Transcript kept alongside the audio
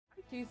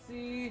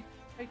Casey.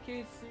 Hi,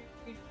 Casey.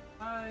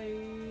 Hi.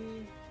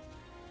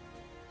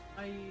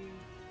 Hi.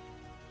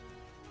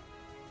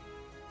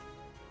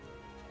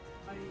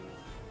 Hi.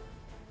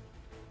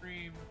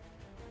 Stream.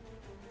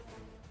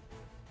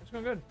 It's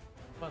going good.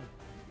 Fun.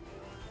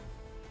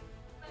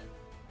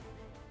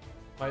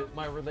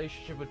 My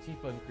relationship with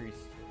Tifa increased,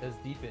 has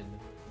deepened,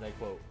 and I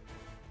quote.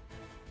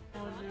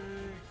 Onyx,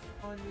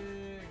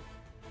 Onyx.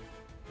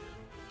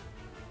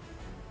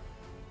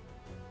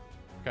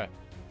 Okay,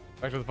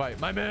 back to the fight.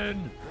 My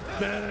men,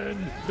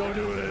 don't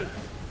do it.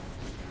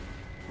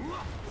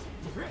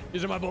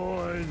 These are my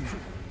boys.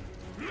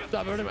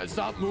 Stop hurting,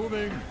 stop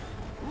moving.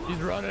 He's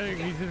running.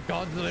 He's just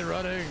constantly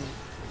running.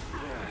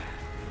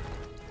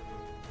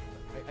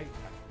 I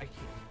can't.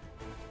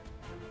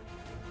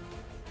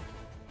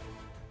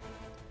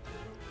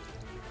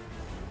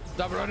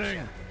 Stop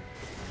running.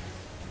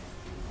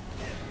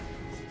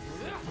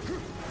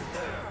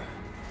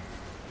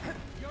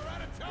 You're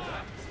out of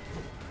time.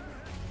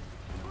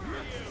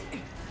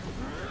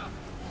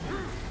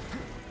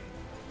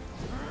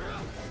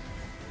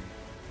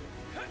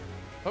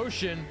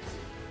 Potion.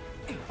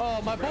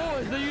 Oh, my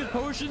boys, they use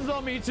potions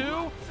on me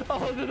too?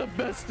 Oh, they're the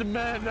best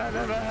men I've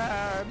ever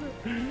had.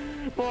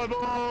 My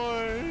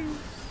boys.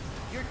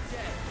 You're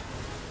dead.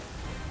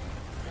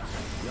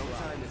 No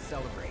time to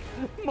celebrate.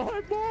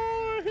 My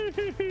boys.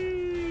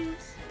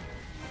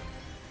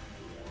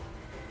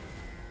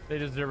 They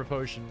deserve a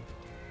potion.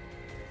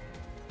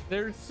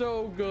 They're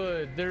so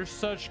good. They're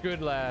such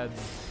good lads.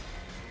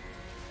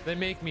 They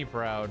make me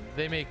proud.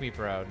 They make me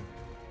proud.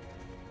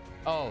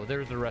 Oh,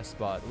 there's the rest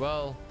spot.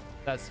 Well,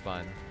 that's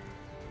fine.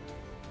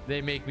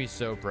 They make me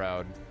so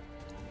proud.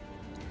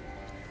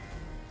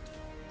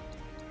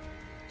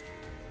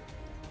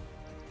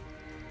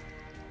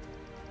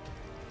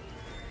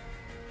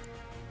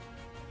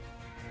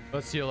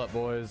 Let's heal up,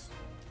 boys.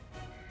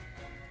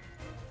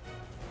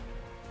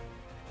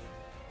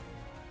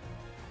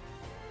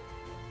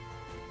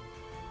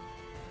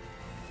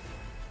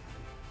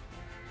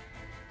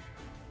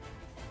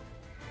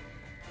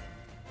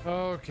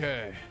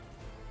 Okay.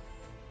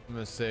 I'm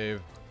gonna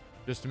save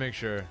just to make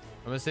sure.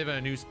 I'm gonna save on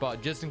a new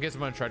spot just in case I'm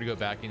gonna try to go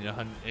back and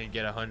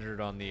get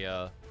 100 on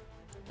the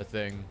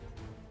thing.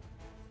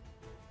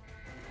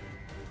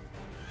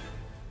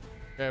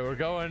 Okay, we're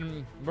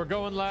going,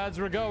 lads.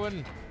 We're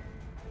going.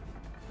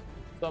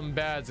 Something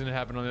bad's gonna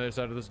happen on the other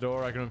side of this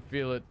door. I can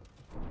feel it.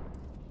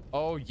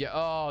 Oh yeah.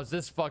 Oh, it's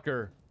this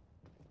fucker.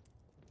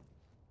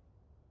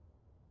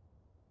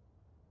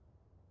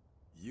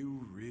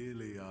 You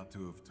really ought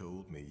to have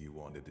told me you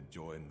wanted to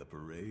join the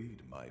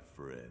parade, my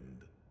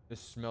friend. This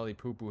smelly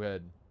poo-poo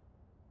head.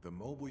 The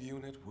mobile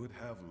unit would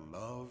have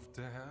loved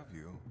to have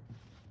you.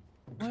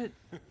 What?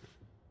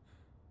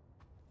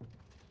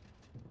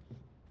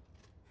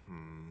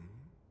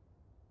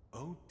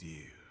 Oh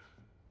dear.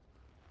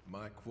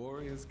 My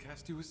quarry has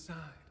cast you aside.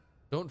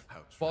 Don't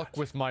How fuck tragic.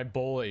 with my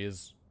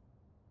boys.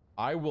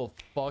 I will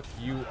fuck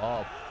you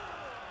up.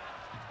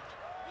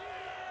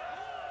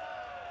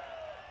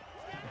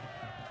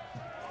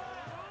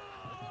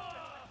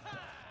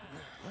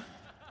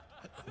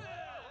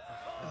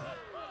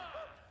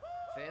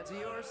 Fans of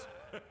yours?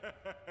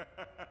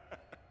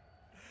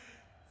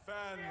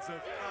 Fans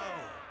of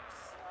ours.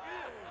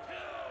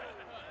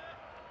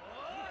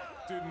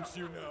 Didn't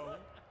you know?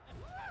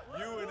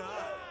 You and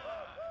I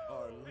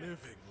are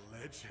living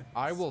legends.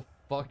 I will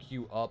fuck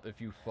you up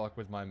if you fuck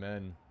with my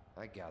men.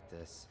 I got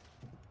this.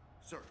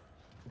 Sir.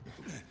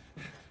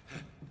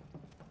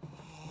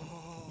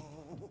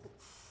 Oh,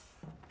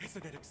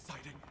 isn't it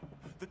exciting?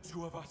 The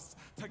two of us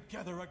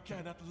together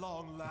again at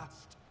long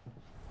last.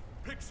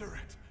 Picture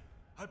it.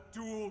 A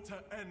duel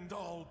to end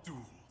all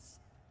duels.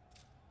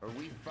 Are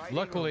we fighting?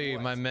 Luckily, or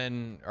what? my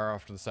men are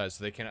off to the side,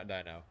 so they cannot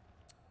die now.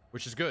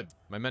 Which is good.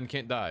 My men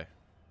can't die.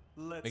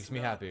 Let's Makes me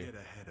not happy. get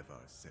ahead of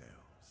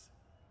ourselves.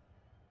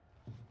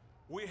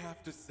 We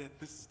have to set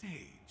the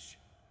stage.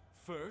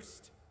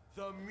 First,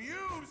 the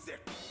music.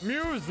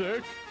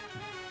 Music?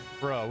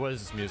 Bro, what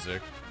is this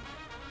music?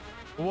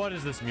 What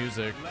is this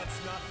music?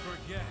 Let's not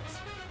forget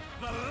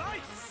the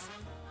lights.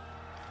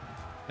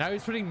 Now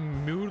he's putting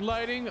mood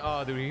lighting?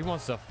 Oh, dude, he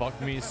wants to fuck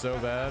me so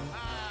bad.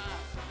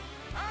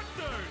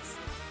 Actors,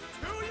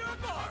 to your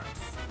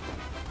marks.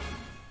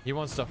 He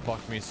wants to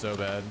fuck me so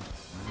bad.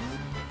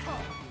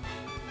 Come,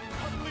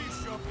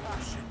 unleash your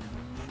passion.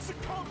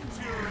 Succumb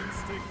to your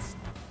instincts.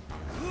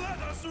 Let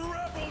us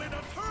revel in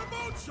a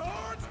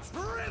turbocharged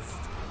tryst.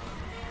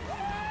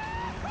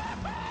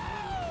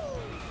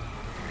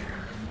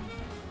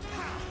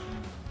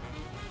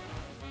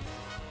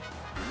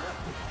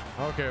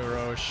 Okay,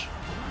 Roche.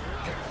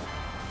 Here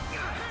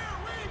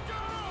we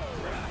go!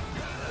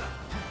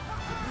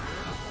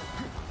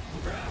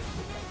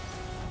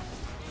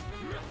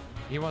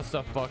 He wants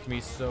to fuck me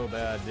so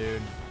bad,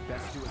 dude.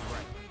 Best do it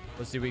right.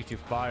 Let's do week 2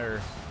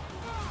 fire.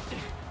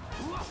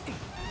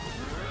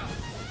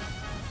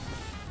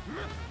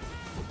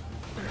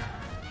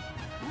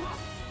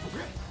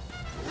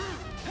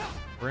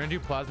 We're gonna do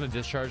plasma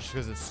discharge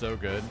because it's so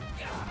good.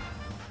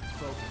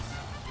 Focus.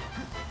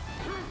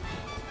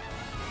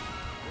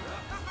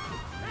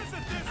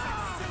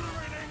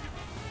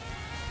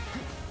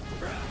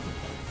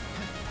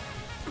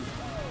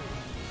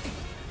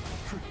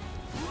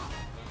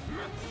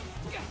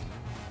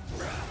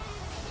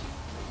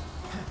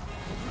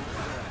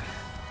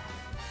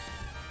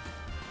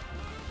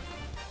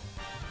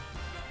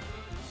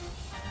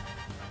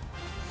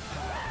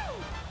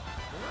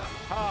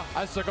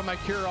 I suck on my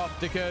cure off,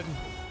 dickhead.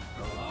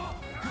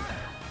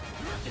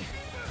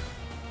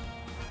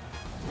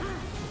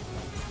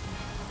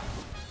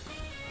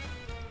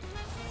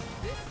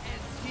 This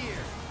ends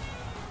here.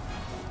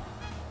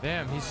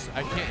 Damn,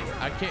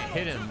 I can't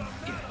hit him.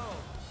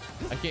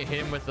 I can't hit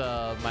him with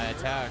my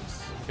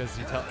attacks because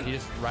he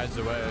just rides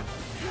away.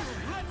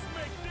 Let's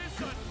make this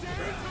a day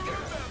to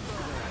remember.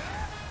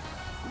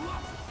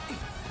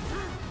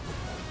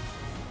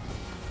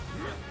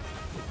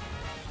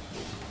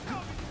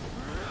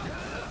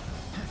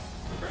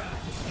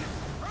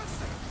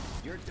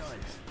 You're done.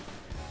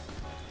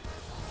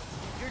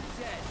 You're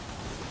dead.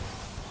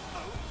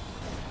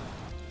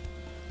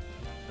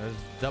 There's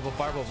double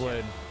fireball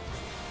blade.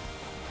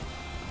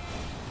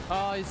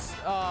 Oh, he's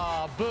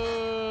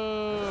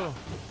boo!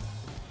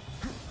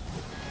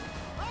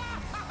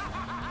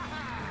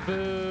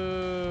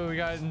 Boo! We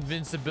got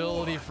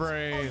invincibility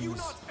frames. Are you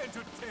not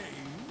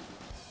entertained?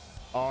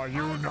 Are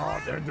you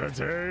not I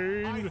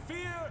entertained?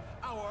 fear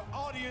our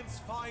audience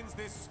finds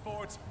this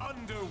sport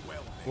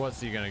underwhelming. What's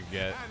he gonna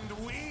get?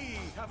 And we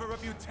have a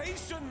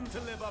reputation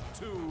to live up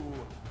to.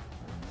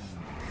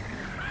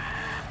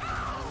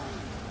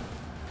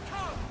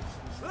 Come,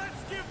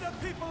 let's give the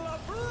people a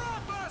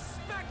proper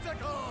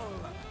spectacle.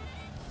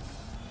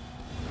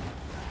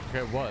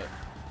 Okay, what?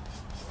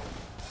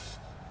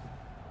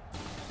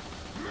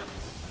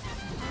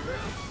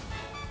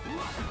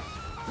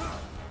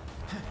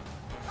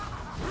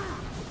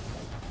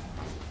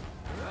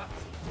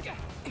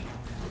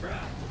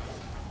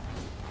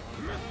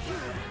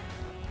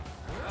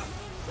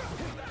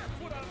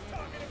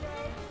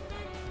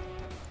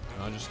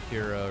 I'll just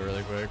Kira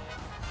really quick.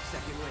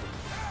 Second win.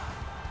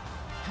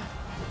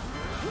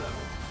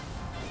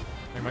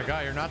 Oh my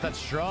god, you're not that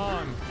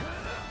strong.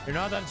 You're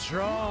not that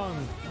strong.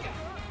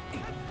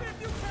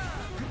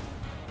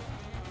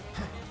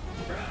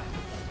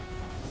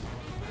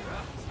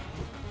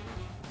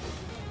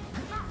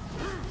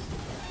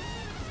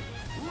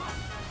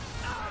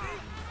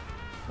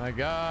 My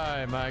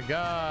guy, my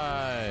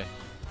guy.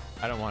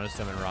 I don't want to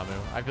summon Ramu.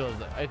 I feel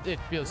it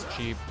feels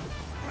cheap.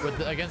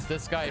 Against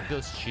this guy, it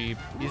feels cheap.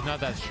 He's not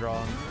that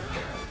strong.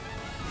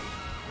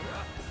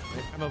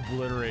 I'm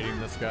obliterating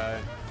this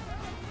guy.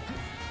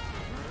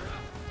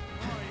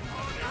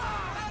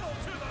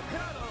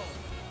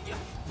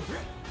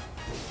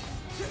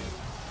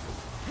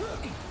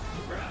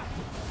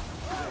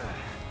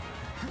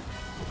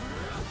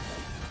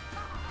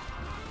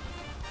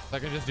 I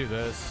can just do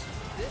this.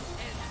 This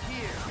ends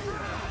here.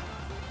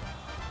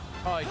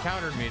 Oh, he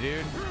countered me,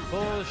 dude.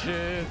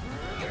 Bullshit.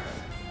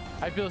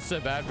 I feel so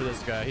bad for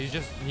this guy.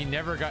 He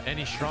never got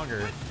any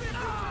stronger.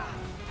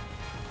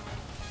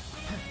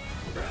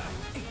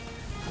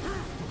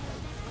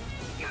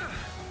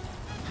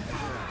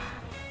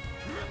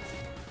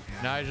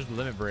 Now I just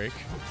limit break.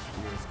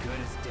 You're as good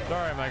as dead.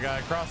 Sorry, my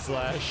guy. Cross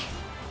slash.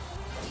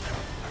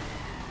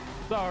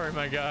 Sorry,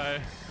 my guy.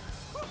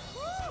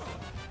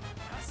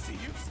 I see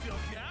you've still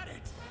got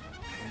it.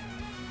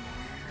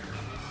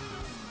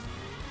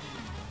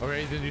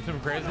 Okay, he's gonna do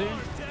something crazy.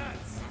 Our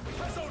dance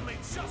has only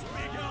just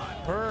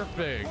begun.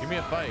 Perfect. Give me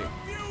a fight. I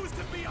refuse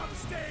to be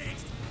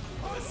upstaged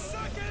a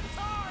second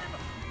time,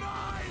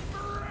 my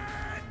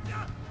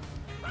friend.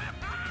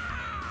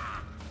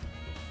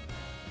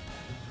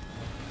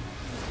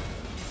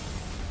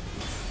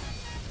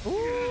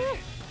 Ooh.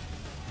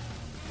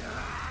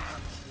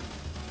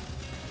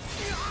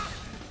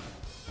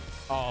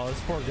 Oh,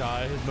 this poor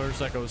guy. His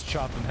motorcycle was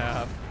chopped in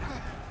half.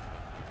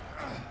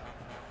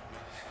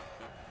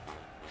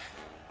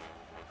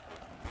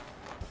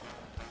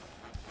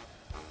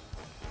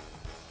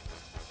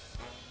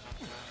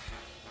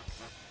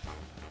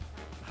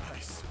 I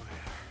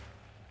swear,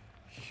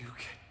 you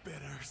get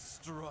better,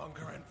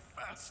 stronger, and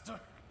faster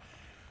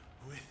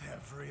with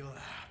every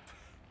lap.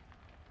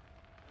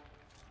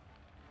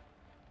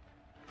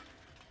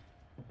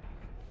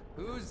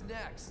 Who's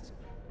next?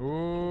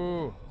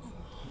 Ooh.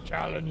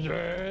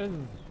 Challenges.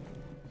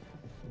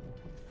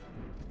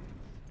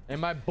 And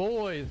my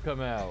boys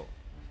come out.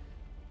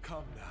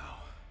 Come now.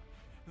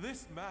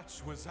 This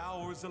match was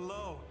ours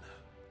alone.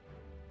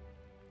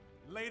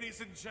 Ladies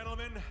and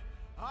gentlemen,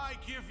 I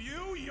give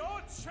you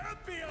your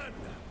champion!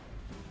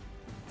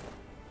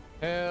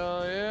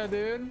 Hell yeah,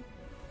 dude.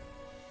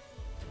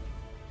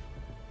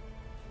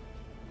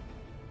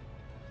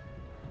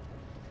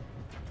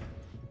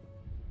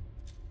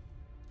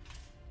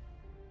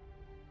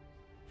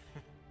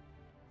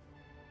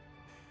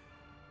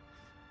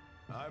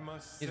 I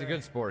must He's a say,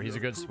 good sport. He's a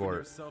you good have proven sport.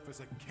 yourself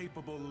as a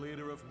capable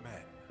leader of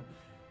men.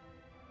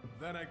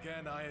 Then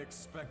again, I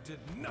expected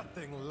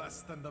nothing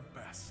less than the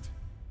best.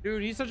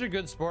 Dude, he's such a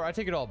good sport. I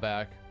take it all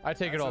back. I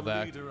take it all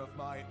back. As a leader of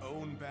my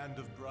own band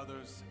of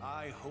brothers,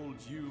 I hold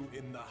you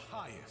in the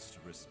highest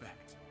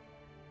respect.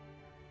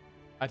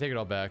 I take it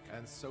all back.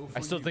 And so I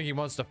for still you, think he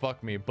wants to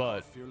fuck me, our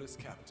but fearless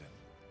captain,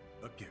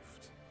 a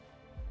gift.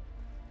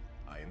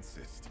 I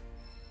insist.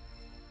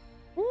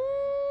 woo,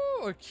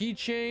 a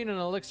keychain, an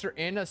elixir,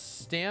 and a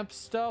stamp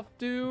stuff,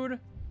 dude.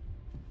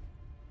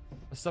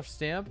 A stuffed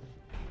stamp.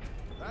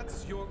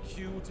 That's your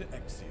cue to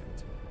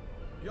exeunt.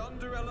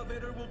 Yonder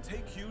elevator will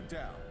take you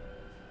down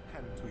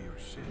and to your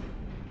ship.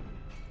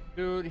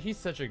 Dude, he's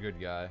such a good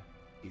guy.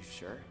 You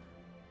sure?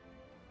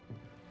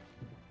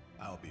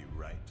 I'll be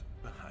right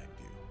behind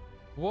you.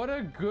 What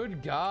a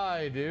good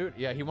guy, dude.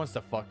 Yeah, he wants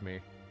to fuck me.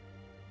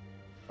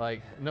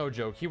 Like, no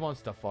joke, he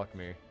wants to fuck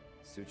me.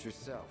 Suit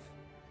yourself.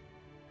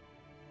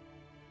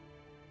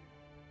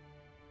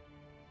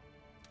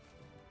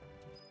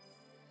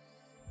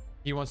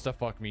 He wants to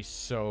fuck me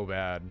so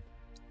bad.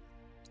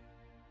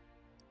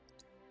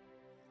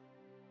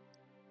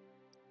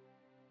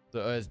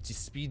 The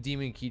speed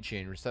demon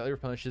keychain slightly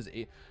replenishes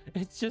a.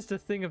 It's just a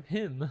thing of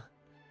him.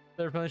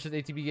 That replenishes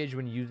ATB gauge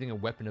when using a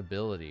weapon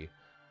ability.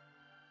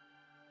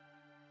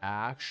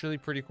 Actually,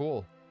 pretty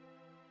cool.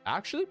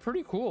 Actually,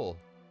 pretty cool.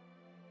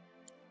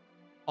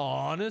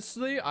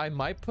 Honestly, I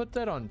might put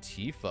that on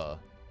Tifa.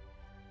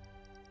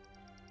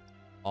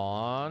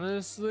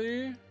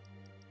 Honestly.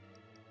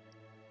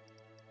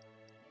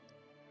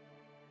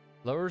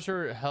 Lowers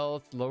her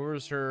health,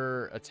 lowers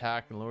her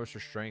attack, and lowers her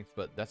strength,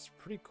 but that's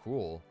pretty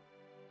cool.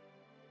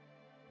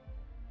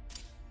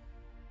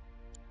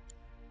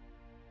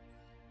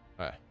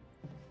 Alright.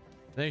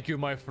 Thank you,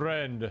 my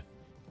friend.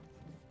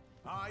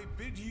 I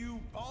bid you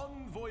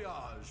bon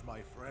voyage,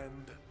 my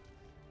friend.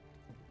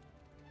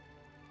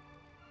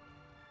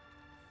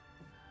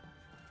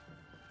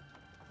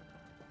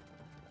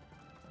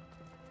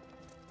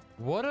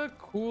 What a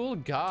cool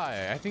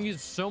guy. I think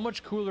he's so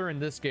much cooler in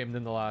this game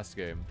than the last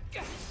game.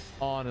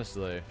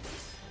 Honestly.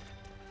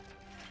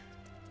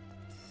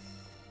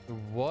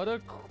 What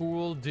a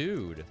cool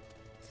dude.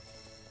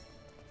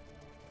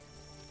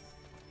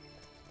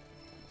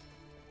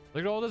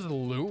 Look at all this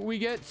loot we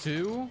get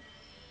too.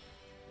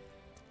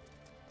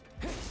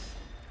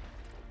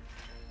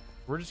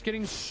 We're just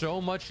getting so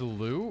much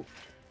loot.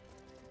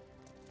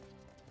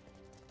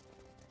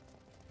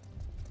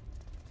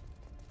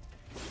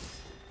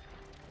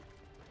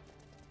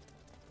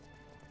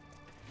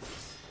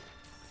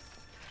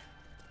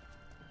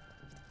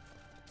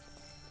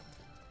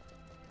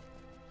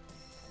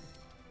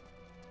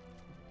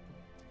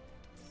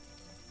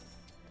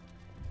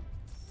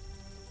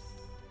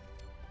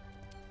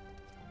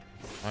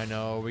 I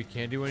know, we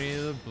can't do any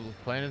of the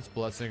planet's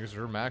blessings.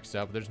 We're maxed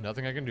out, but there's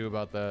nothing I can do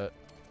about that.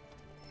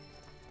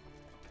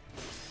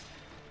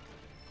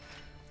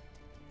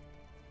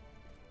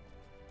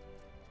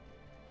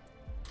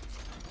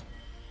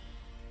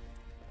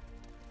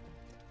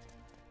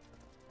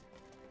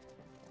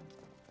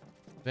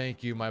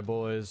 Thank you, my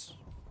boys.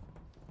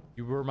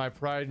 You were my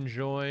pride and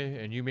joy,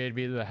 and you made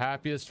me the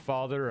happiest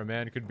father a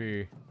man could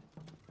be.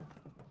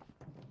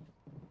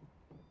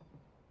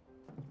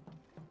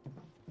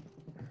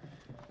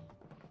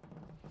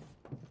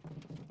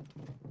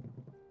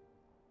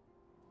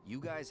 You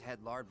guys head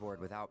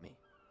larboard without me.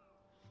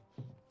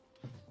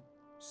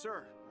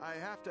 Sir, I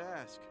have to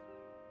ask.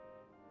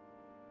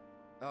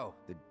 Oh,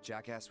 the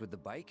jackass with the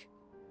bike?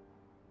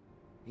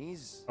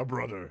 He's A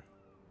brother.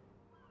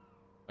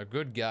 A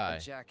good guy. a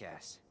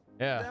jackass.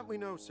 Yeah. That we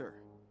know, sir.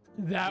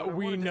 That What I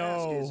we wanted to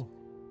ask is, know.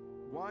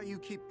 why you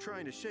keep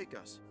trying to shake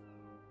us?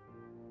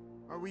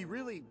 Are we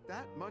really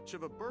that much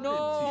of a burden to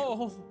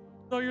No!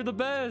 No, you're the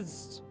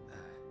best.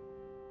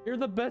 You're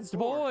the best Or-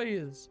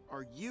 boys. you?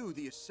 Are you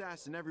the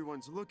assassin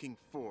everyone's looking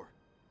for?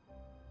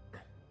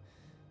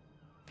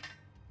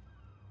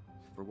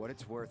 For what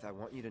it's worth, I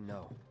want you to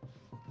know.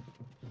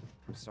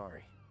 I'm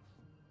sorry.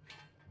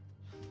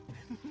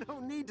 No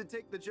need to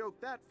take the joke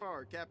that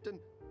far, Captain.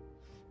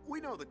 We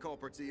know the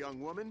culprit's a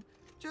young woman.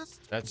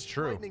 Just That's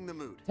true. lightening the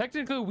mood.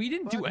 Technically, we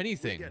didn't do But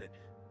anything. We get it.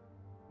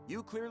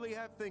 You clearly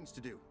have things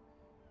to do.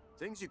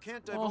 Things you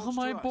can't divulge Oh,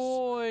 my to us.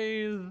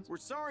 boys. We're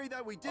sorry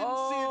that we didn't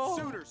Oh.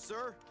 see it sooner,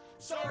 sir.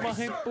 Sorry, My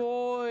sir.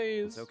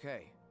 boys. It's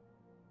okay.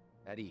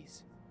 At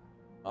ease.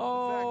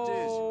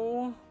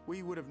 Oh.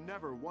 We would have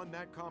never won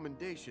that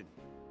commendation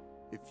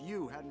if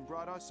you hadn't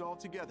brought us all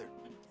together.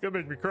 It's gonna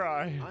make me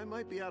cry. I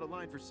might be out of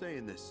line for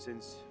saying this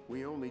since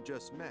we only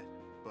just met,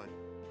 but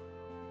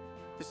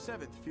the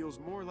 7th feels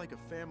more like a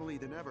family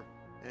than ever,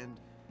 and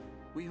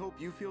we hope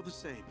you feel the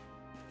same.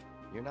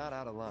 You're not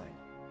out of line.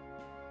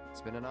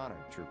 It's been an honor,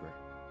 Trooper.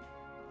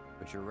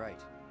 But you're right.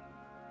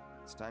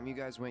 It's time you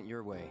guys went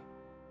your way,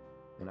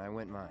 and I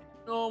went mine.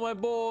 Oh, my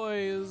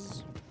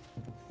boys.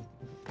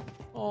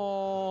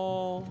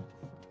 Oh.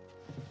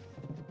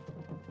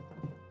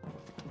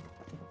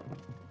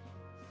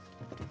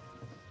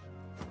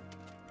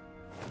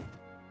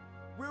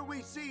 Will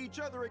we see each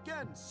other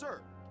again,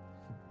 sir?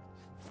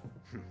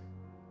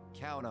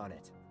 Count on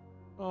it.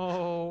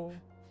 Oh.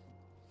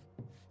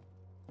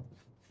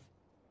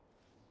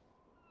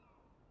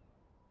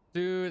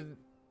 Dude.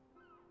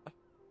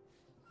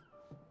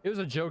 It was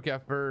a joke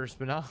at first,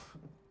 but now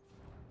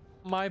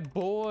my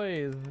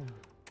boys.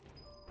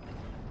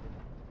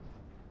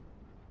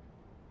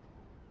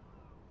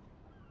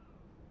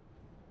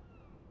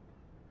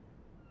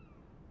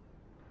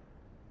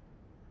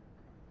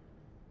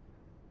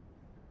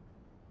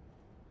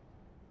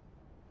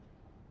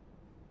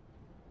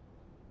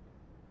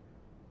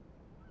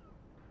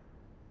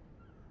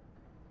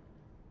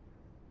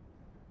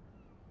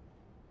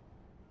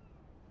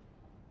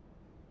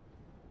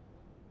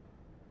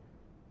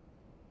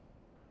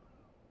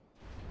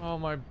 Oh,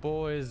 my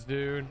boys,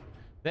 dude.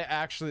 That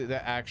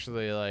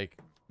actually like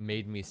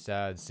made me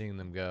sad seeing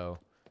them go.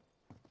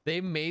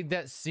 They made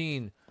that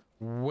scene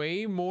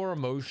way more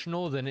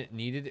emotional than it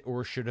needed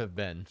or should have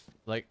been.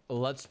 Like,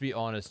 let's be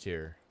honest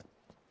here.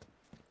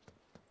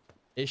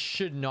 It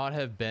should not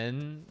have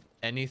been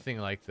anything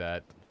like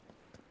that.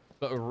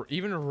 But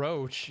even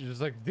Roach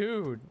is like,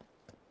 dude,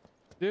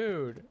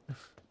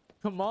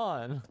 come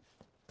on.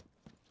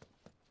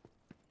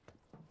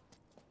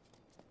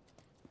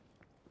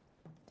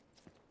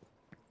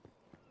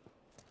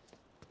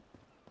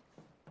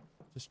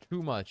 Just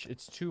too much.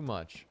 It's too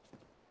much.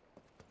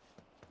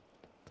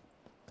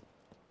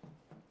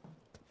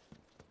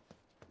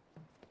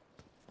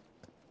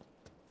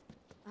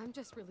 I'm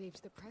just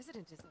relieved the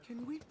president is.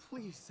 Can we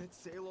please set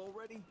sail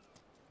already?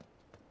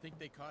 Think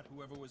they caught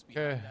whoever was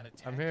behind Okay, that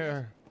attack? I'm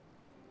here.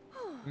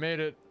 Made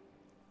it.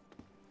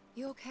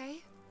 You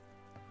okay?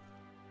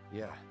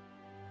 Yeah.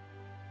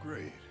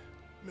 Great.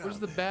 Now Where's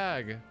the then,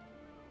 bag?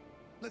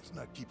 Let's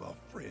not keep our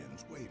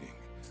friends waiting.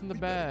 It's in the We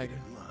better bag.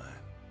 get in line.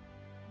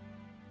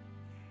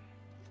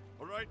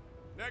 All right,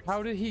 next.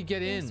 How did he get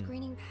They're in?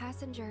 screening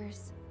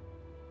passengers.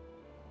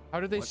 How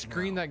did they What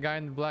screen now? that guy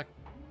in the black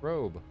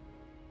robe?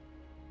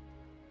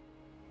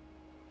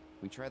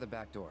 We try the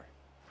back door.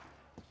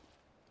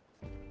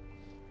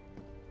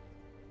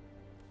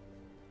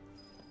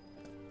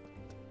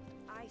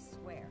 I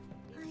swear.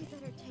 I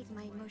better take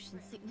my motion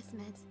sickness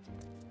meds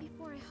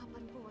before I hop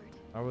on board.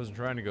 I wasn't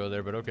trying to go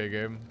there, but okay,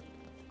 Gabe.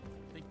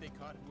 Think they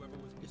caught whoever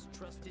was. Just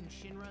trust in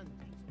Shinra and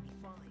things will be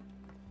fine.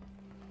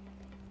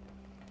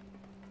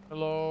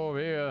 Hello,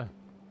 Mia.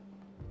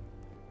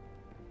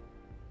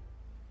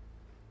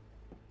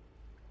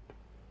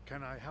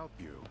 Can I help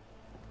you?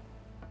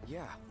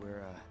 Yeah,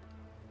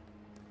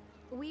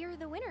 We're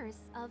the winners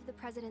of the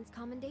President's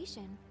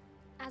Commendation.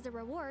 As a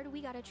reward,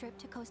 we got a trip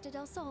to Costa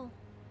del Sol.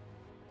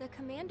 The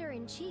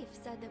Commander-in-Chief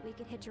said that we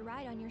could hitch a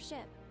ride on your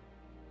ship.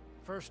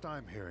 First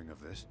I'm hearing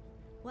of this.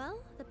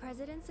 Well, the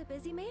President's a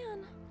busy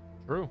man.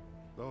 True.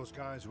 Those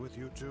guys with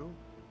you too?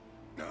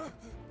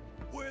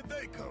 Where'd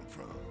they come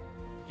from?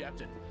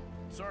 Captain,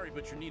 sorry,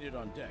 but you're needed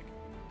on deck.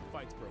 The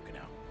fight's broken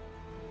out.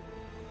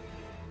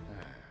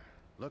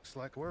 Looks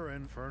like we're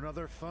in for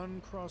another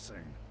fun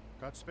crossing.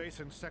 Got space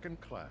in second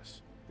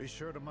class. Be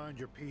sure to mind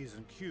your P's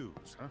and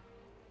Q's, huh?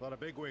 A lot of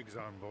bigwigs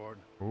on board.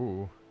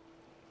 Ooh.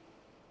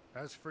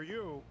 As for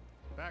you,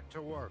 back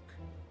to work.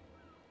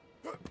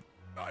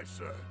 Aye,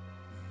 sir.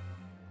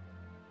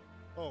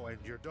 Oh, and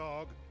your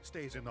dog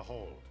stays in the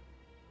hold.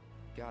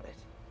 got it.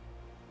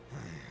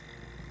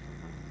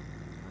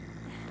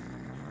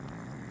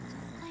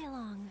 Just play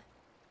along.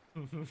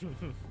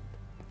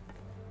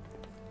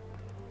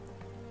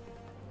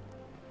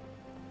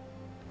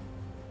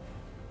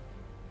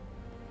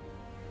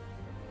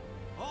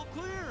 All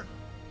clear.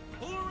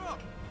 Pull her up.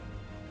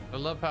 I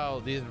love how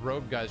these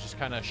robe guys just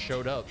kind of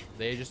showed up.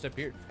 They just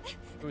appeared.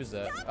 Who is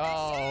that? Stop the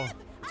Oh, ship!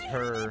 it's I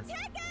her. have a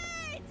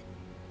ticket!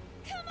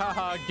 Come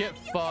Haha, on, get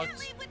man. You fucked. can't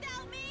leave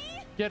without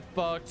me. Get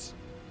fucked.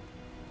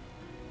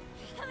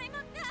 I'm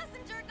a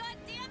passenger,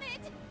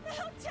 goddammit!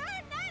 Now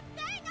turn that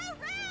thing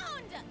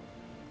around!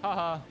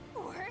 Haha.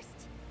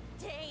 Worst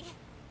day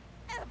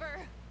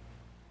ever.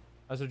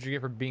 That's what you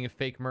get for being a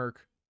fake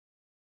merc.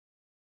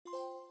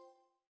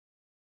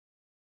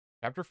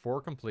 Chapter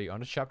 4 complete. On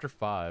to chapter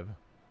 5.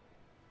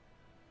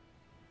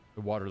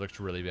 The water looks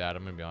really bad,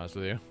 I'm gonna be honest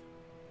with you.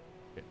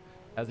 Okay.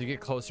 As you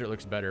get closer, it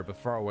looks better, but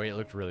far away, it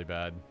looked really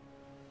bad.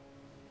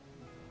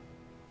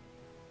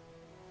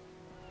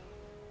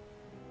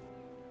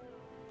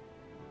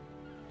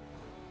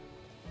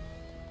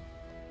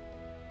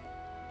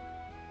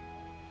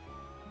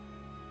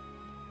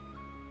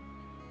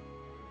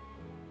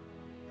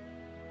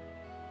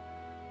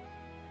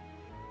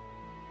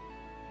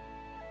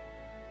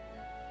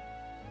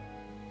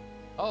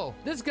 Oh,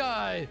 this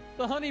guy!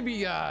 The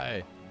honeybee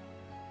guy!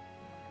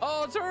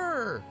 Oh, it's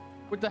her!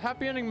 With the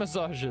happy ending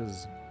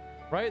massages.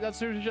 Right? That's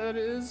who that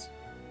is?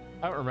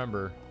 I don't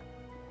remember.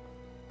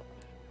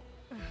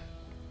 I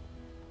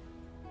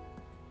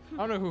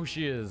don't know who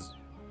she is.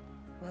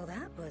 Well,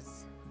 that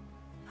was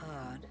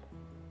odd.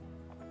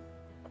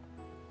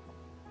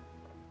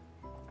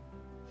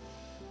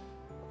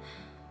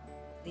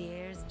 The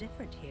air's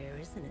different here,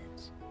 isn't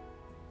it?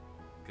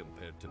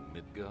 Compared to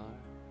Midgar,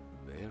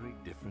 very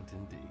different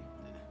indeed.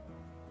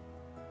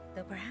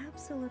 Though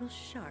perhaps a little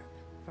sharp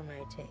for my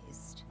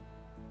taste.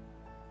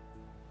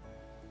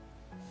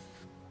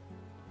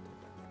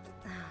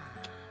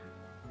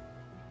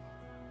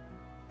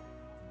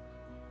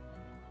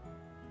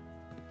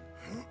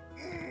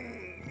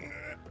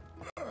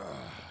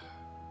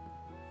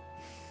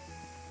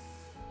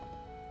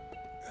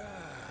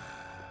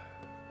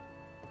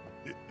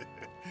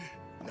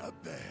 Not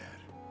bad.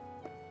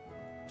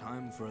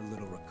 Time for a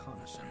little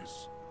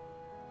reconnaissance.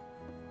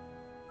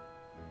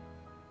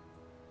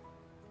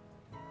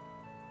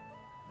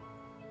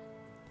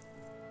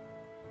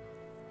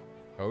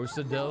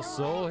 Costa del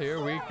Sol, here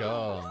we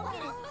come.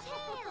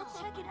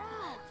 Check it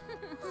out.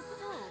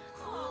 So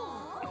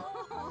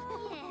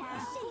cool.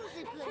 Yeah,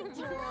 she's a good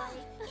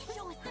boy.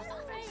 Show us the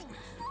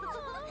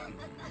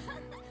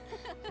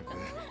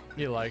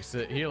He likes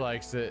it. He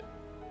likes it.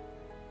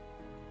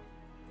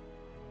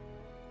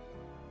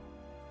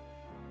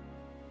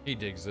 He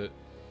digs it.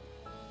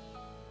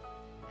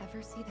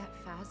 Ever see that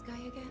Faz guy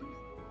again?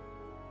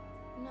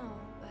 No,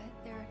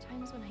 but there are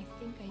times when I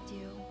think I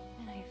do,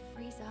 and I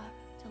freeze up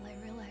till I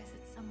realize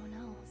it's someone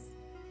else.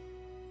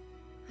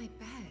 I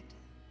bet.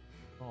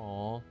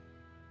 Aww.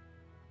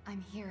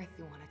 I'm here if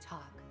you want to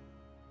talk.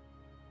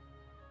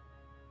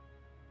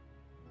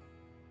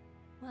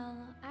 Well,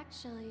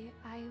 actually,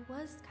 I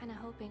was kind of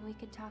hoping we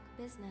could talk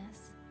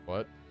business.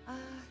 What?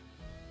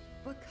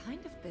 What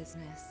kind of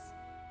business?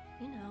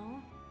 You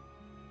know,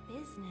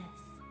 business.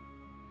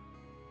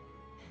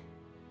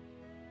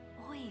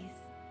 Boys.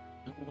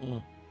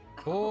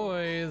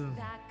 Boys.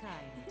 That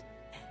kind.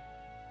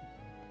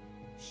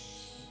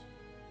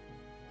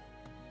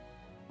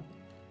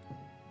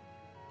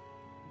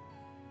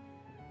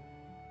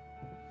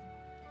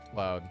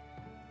 Loud.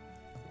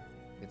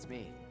 It's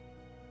me.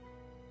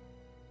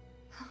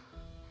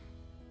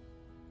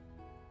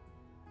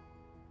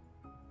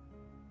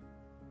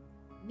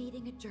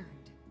 Meeting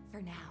adjourned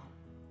for now.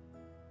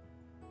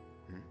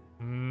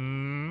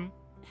 Hmm.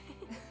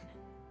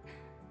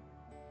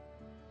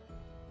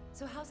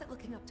 So how's it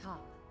looking up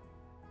top?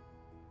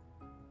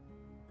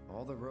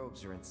 All the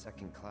robes are in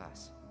second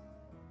class.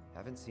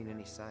 Haven't seen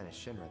any sign of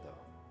Shinra,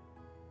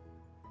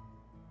 though.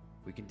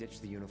 We can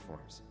ditch the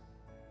uniforms.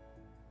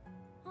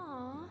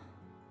 Aw.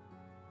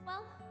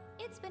 Well,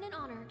 it's been an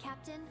honor,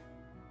 Captain.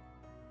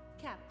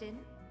 Captain?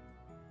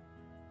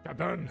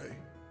 Captain. Hey,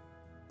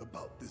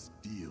 about this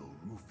deal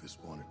Rufus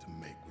wanted to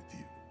make with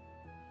you.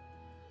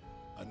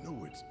 I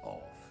know it's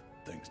off,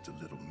 thanks to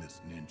little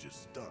Miss Ninja's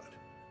stunt,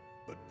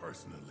 but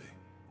personally,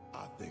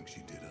 I think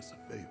she did us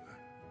a favor.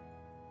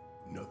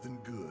 Nothing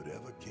good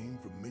ever came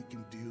from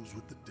making deals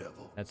with the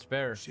devil. That's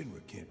fair.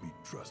 Shinra can't be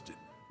trusted,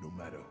 no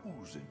matter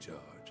who's in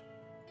charge.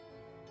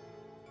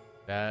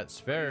 That's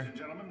fair. Ladies and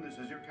gentlemen, this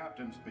is your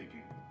captain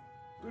speaking.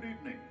 Good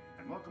evening,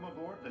 and welcome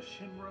aboard the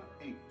Shinra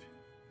 8.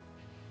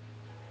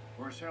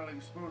 We're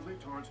sailing smoothly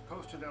towards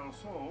Costa del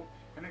Sol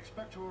and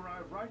expect to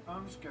arrive right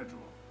on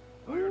schedule.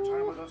 Though your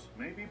time with us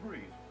may be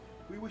brief,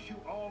 we wish you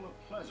all a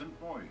pleasant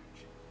voyage.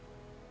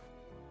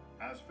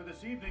 As for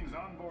this evening's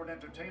onboard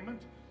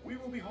entertainment, we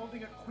will be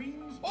holding a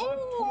Queen's Blood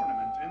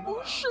tournament in the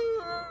lounge.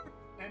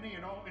 Any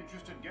and all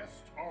interested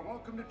guests are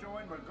welcome to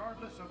join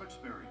regardless of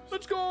experience.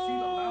 Let's go! See the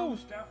lounge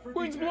staff for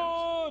Queen's details.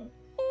 Blood!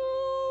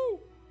 Woo!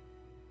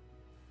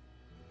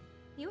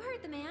 You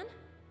heard the man.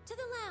 To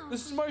the lounge.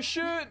 This is my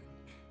shit!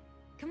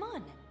 Come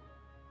on.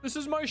 This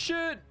is my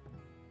shit!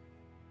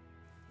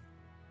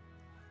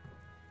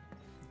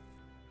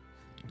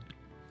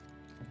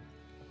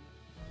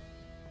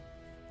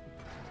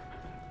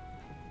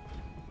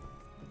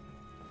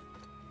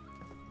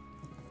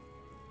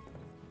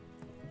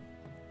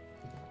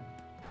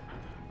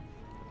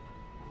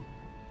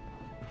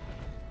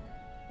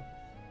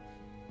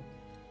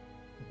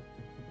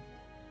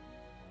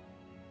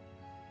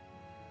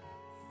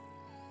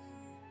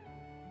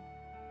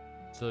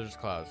 So there's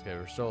clouds. Okay,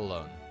 we're still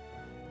alone.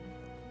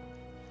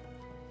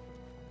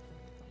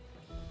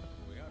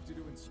 We have to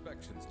do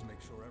inspections to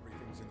make sure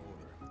everything's in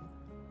order.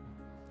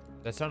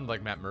 That sounded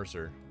like Matt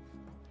Mercer.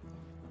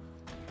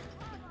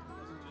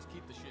 Just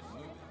keep the shit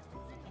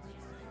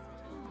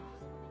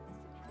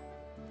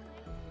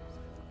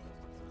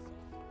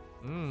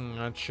moving.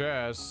 A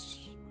chest.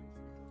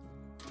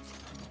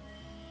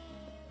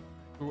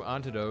 Ooh,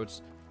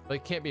 antidotes.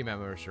 Like, can't be Matt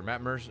Mercer.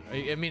 Matt Mercer.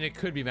 I mean, it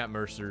could be Matt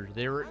Mercer.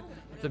 They were.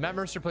 So Matt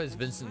Mercer plays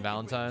Vincent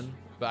Valentine,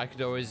 but I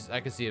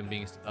could see him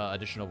being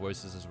additional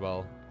voices as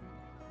well.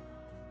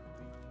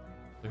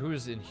 So who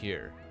is in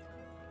here?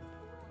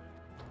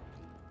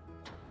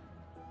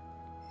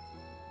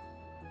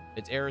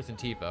 It's Aerith and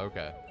Tifa.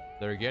 Okay,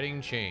 they're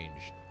getting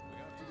changed.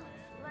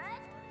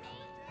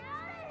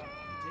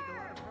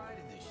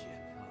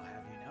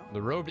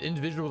 The robed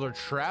individuals are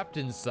trapped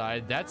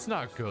inside. That's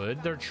not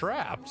good. They're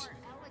trapped.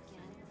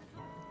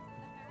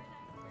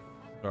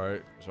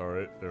 Sorry.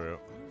 There we go.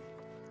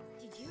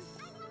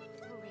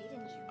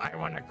 I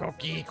want a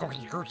cookie. I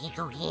want cookie.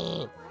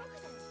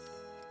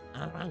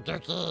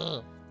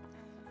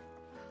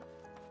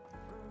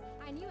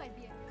 I knew I'd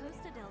be at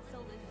Costa del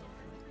Sol.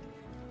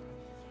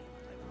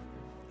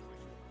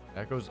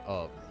 That goes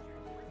up.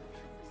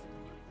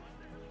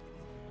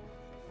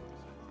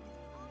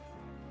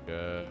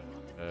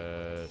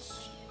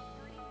 Yes.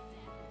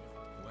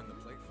 When the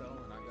plate fell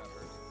and I got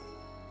hurt,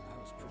 I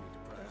was pretty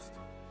depressed.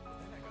 But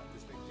then I got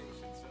this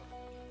vacation, so...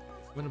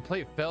 When the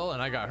plate fell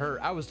and I got hurt,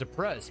 I was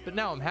depressed, but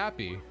now I'm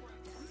happy.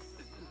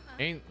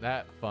 Ain't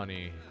that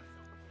funny?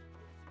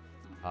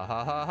 Ha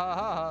ha ha ha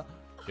ha.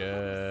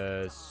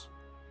 Yes.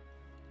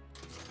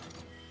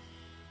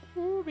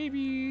 Ooh,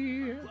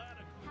 baby.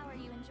 How are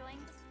you enjoying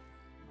this?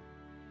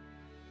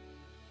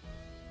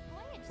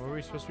 What are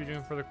we supposed to be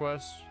doing for the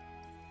quest?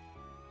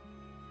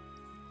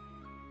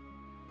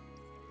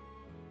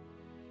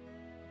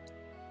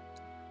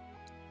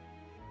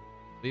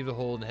 Leave the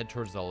hold and head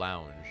towards the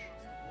lounge.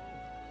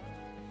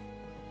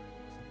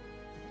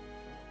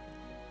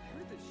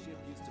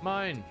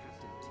 Mine.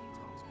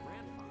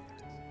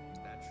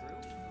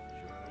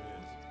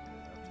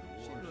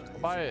 I'll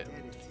buy it.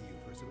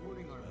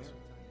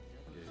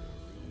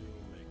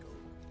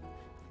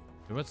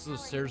 And what's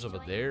those stairs over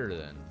there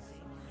then?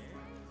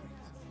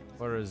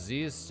 Where does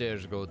these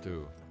stairs go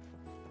to?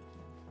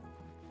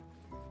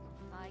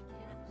 I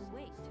can't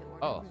wait to order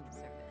Oh, room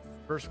service.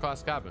 first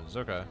class cabins.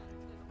 Okay.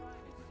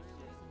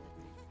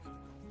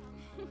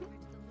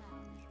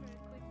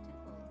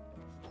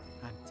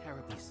 I'm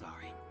terribly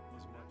sorry.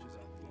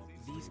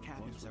 These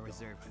cabins are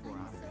reserved for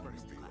our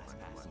first-class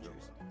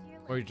passengers.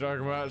 What are you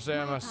talking about? Say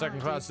I'm a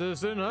second-class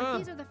citizen, huh?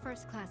 These are the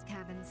first-class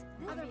cabins.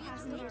 Other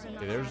passengers are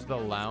not. Okay, there's the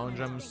lounge,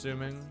 I'm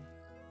assuming.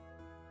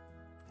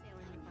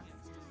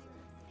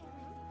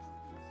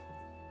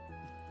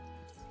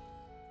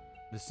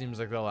 This seems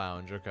like the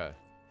lounge. Okay,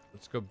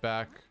 let's go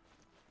back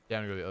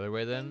down and go the other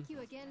way then.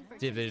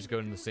 See if they just go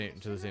in the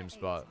same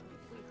spot.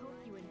 We hope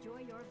you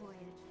enjoy your voyage.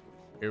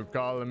 You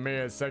calling me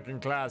a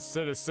second-class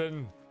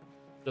citizen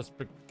just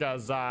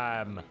because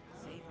I'm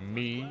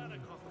me?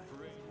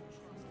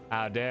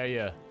 How dare you?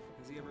 Has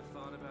he ever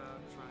thought about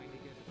trying to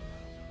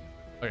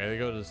get... Okay, they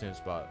go to the same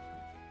spot.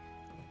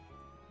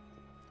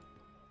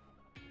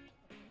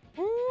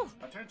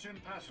 Attention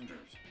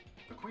passengers.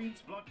 The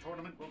Queen's Blood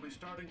Tournament will be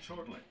starting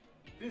shortly.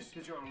 This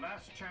is your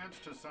last chance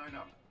to sign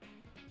up.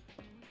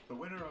 The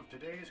winner of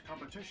today's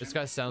competition. This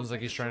guy sounds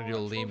like he's trying to do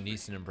a Liam trophy,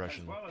 Neeson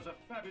impression. As well as a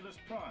fabulous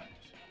prize.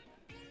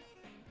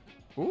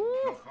 Ooh.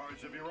 No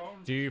cards of your own.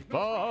 Tifa. No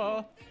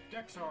problem.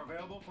 Decks are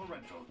available for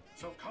rental,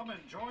 so come and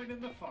join in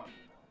the fun.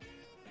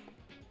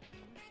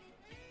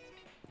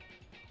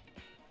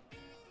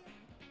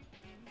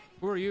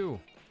 Who are you?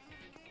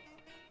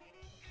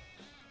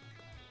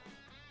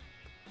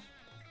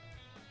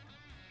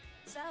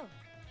 So,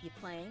 you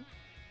playing?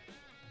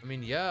 I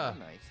mean, yeah.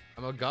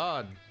 I'm a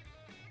god.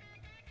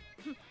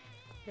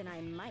 Then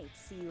I might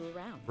see you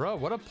around. Bro,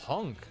 what a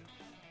punk.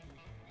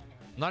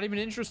 Not even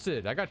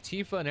interested. I got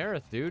Tifa and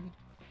Aerith, dude.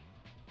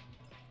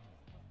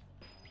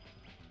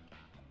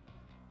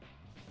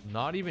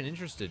 Not even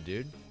interested,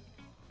 dude.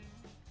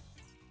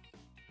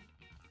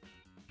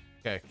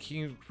 Okay,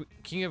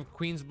 King of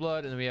Queen's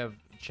Blood, and then we have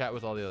chat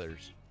with all the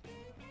others.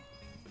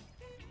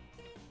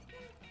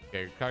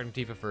 Okay, talking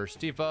to Tifa first.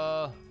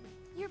 Tifa!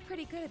 You're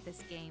pretty good at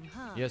this game,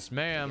 huh? Yes,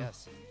 ma'am.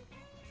 Yes.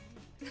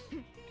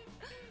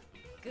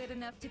 Good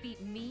enough to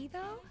beat me,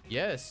 though?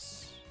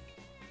 Yes.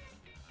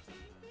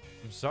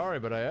 I'm sorry,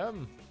 but I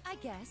am. I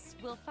guess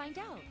we'll find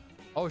out.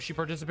 Oh, is she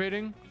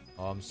participating?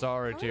 Oh, I'm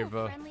sorry, A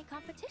Tifa. friendly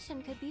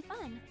competition could be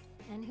fun.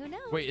 And who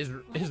knows? Wait, is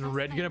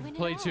Red gonna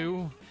play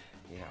too?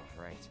 Yeah,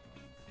 right.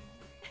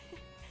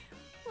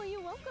 Well,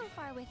 you won't go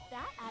far with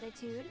that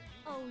attitude.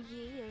 Oh,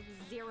 ye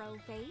of zero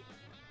faith.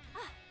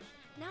 Ah,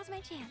 now's my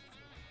chance.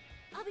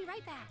 I'll be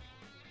right back.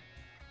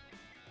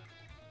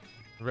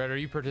 Red, are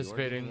you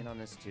participating? You're in on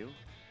this too?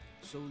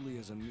 Solely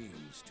as a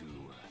means to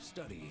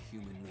study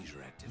human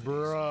leisure activities.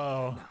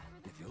 Bro. Now,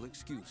 if you'll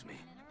excuse me.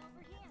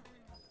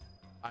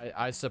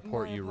 I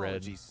support My you, Red.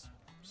 apologies,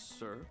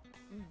 sir,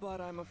 but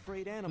I'm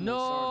afraid animals No! are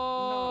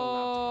not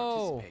allowed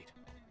to participate.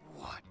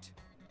 What?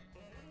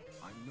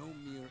 I'm no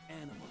mere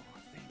animal,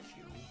 thank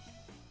you.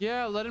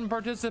 Yeah, let him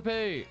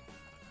participate.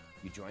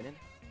 You joining?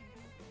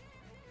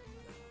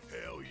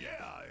 Hell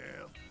yeah, I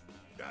am.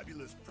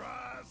 Fabulous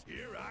prize.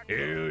 Here I go.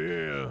 Hell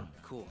yeah.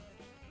 Cool.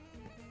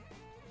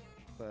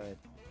 But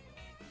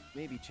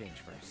maybe change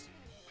first.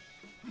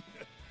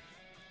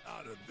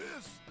 Out of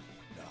this?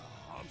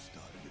 Nah, I'm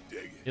starting to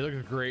dig it. He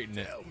looks great in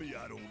it. Tell me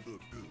I don't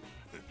look good.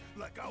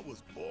 Like I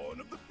was born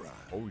of the bride.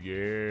 Oh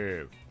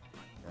yeah.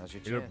 Now's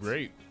your You look chance.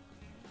 great.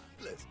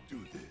 Let's do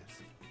this.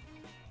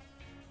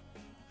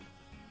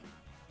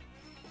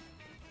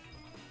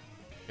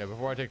 Okay,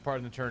 before I take part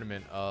in the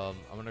tournament, I'm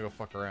gonna go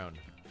fuck around.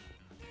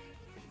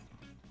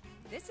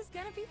 This is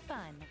gonna be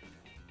fun.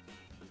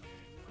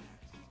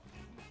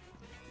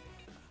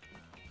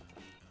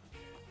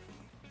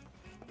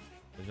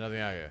 There's nothing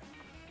out here.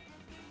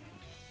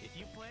 If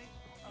you play,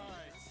 all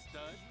right,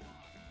 stud.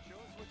 Show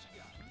us what you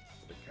got.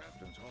 The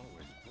captain's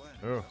always planning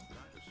Oh. some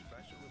kind of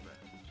special event.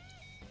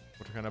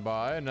 What can I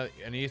buy?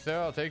 An ether?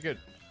 I'll take it.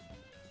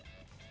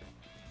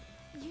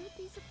 You'd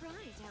be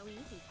surprised how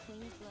easy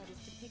Queen's Blood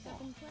is to pick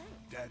up and play.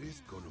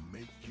 Daddy's gonna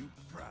make you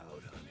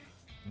proud,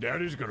 honey.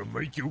 Daddy's gonna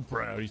make you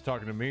proud. He's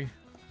talking to me.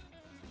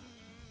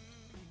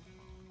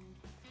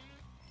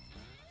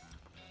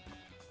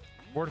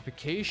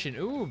 Fortification.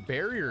 Ooh,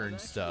 barrier and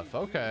stuff.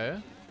 Okay.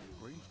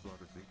 Queen's blood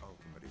is the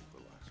ultimate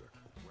equalizer.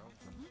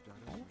 Welcome,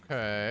 study.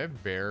 Okay,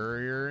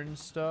 barrier and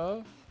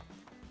stuff.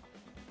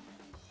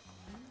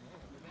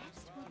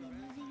 Next we'll be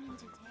moving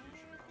into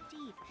terrible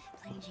deep,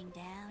 plunging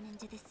down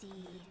into the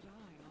sea.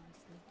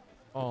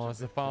 Oh, it's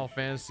the Final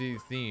Fantasy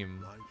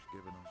theme. Life's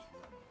given us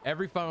lemons.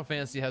 Every Final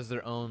Fantasy has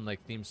their own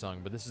like theme song,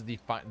 but this is the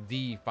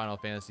Final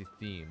Fantasy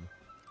theme.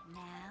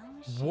 Now,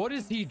 What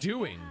is he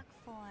doing?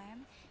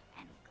 form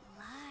and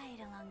glide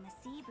along the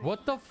sea breeze.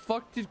 What the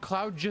fuck did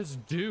Cloud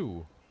just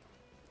do?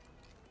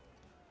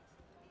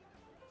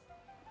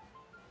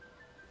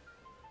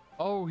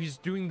 Oh, he's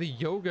doing the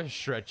yoga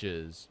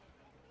stretches.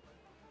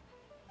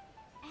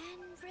 And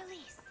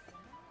release.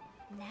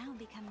 now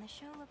become the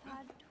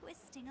Sholopod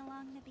twisting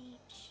along the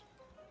beach.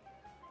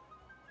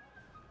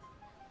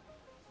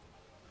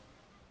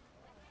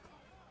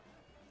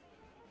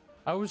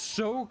 I was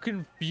so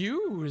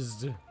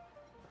confused.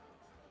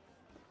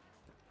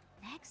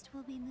 Next,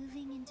 we'll be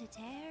moving into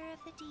Terror of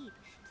the Deep,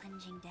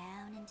 plunging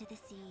down into the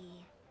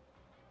sea.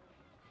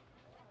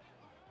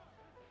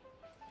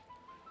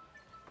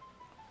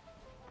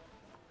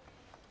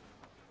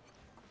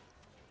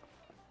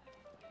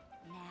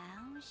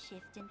 Now,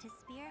 shift into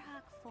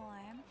Spearhawk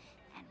form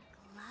and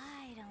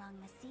glide along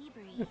the sea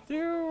breeze.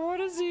 Dude, what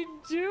is he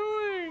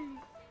doing?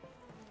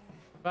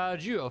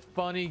 Cloud, you a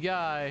funny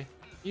guy.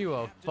 You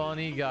a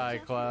funny guy,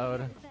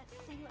 Cloud.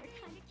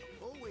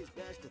 Always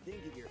best to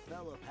think of your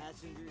fellow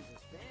passengers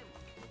as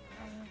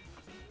family.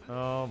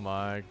 Oh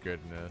my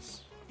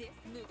goodness. This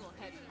Moogle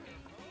head.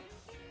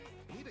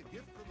 Need a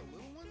gift for the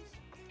little ones?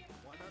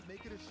 Why not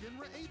make it a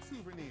Shinra 8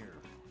 souvenir?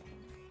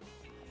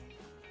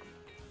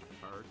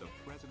 Heard the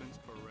president's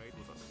parade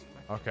was a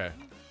spectacle. Okay.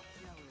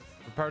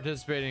 We're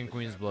participating in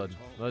Queen's Blood.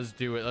 Let's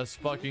do it. Let's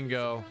fucking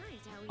go.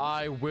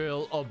 I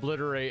will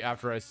obliterate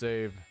after I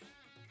save.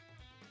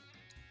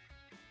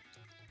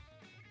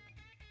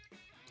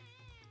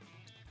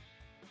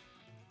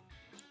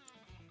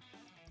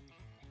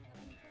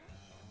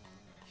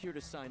 Here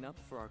to sign up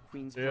for our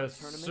Queen's Blood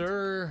tournament? Yes,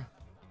 sir.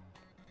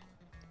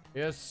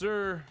 Yes,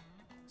 sir.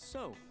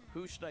 So,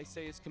 who should I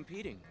say is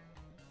competing?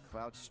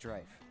 Cloud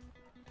Strife.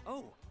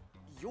 Oh,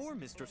 you're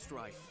Mr.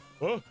 Strife.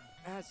 Oh.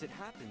 As it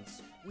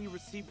happens, we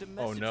received a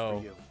message Oh no.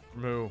 for you.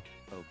 Moo.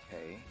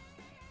 Okay.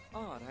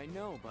 Odd, I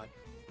know, but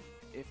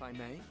if I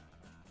may,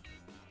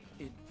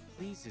 it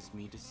pleases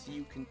me to see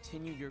you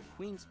continue your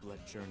Queen's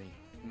Blood journey,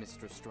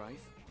 Mr.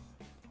 Strife.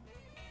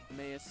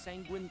 May a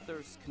sanguine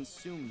thirst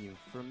consume you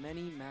for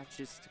many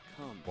matches to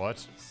come.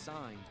 What?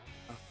 Signed,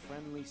 a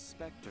friendly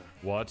specter.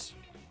 What?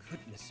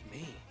 Goodness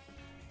me.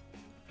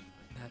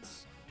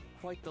 That's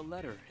quite the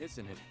letter,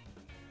 isn't it?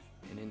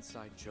 An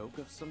inside joke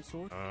of some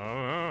sort?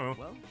 Oh.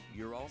 Well,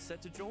 you're all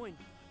set to join.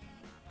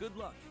 Good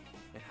luck,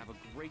 and have a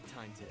great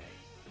time today.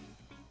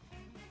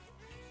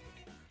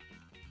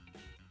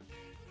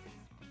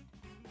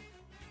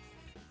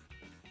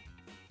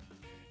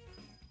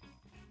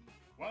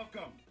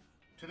 Welcome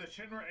to the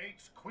Shinra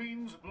 8's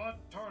Queen's Blood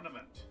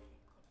Tournament.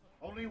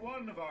 Only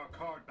one of our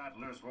card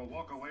battlers will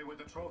walk away with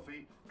the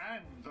trophy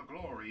and the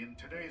glory in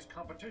today's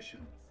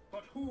competition.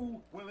 But who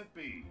will it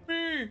be?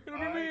 Me! It'll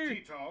be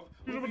me! Titov,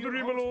 will be your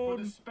host for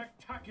this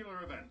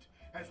spectacular event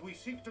as we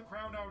seek to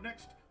crown our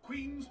next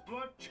Queen's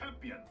Blood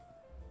champion.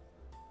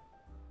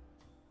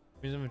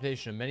 Queen's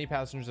invitation. Many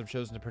passengers have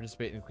chosen to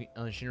participate in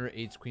Shinra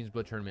 8's Queen's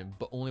Blood tournament,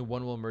 but only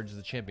one will emerge as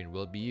the champion.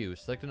 Will it be you?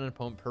 Select an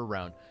opponent per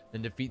round,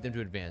 then defeat them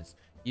to advance.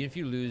 Even if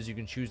you lose, you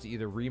can choose to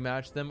either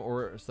rematch them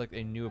or select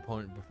a new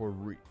opponent before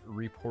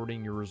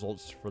reporting your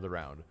results for the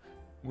round.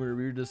 Where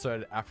we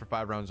decide after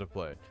 5 rounds of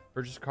play.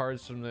 Purchase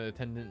cards from the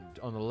attendant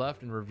on the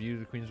left and review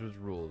the Queen's Blood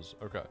rules.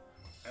 Okay.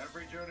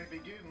 Every journey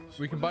begins.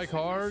 We can with buy a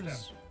single cards.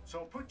 step. So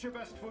put your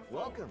best foot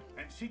forward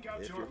and seek out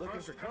If your you're looking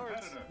first for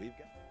cards, competitor. we've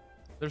got.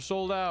 They're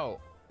sold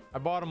out. I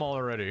bought them all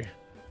already.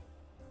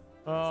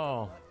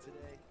 Oh.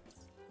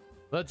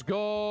 Let's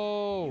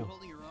go.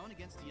 holding your own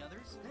against the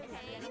others?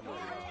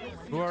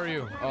 Who are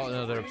you? Oh,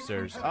 no, they're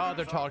upstairs. Ah,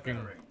 they're talking.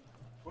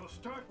 We'll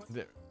start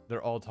with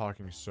They're all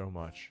talking so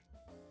much.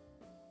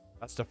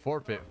 That's the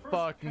forfeit.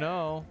 Fuck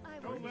no.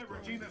 Don't let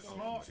Regina's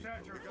small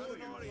stature fool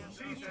you.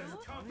 She's as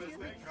tough as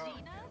they come.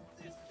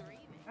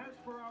 As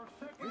for our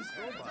second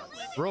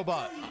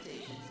Robot.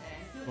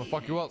 I'm gonna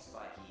fuck you up.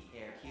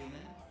 Air human,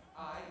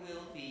 I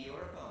will be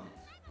your opponent.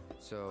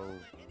 So,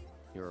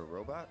 you're a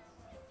robot?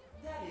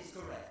 That is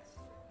correct.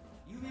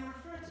 You may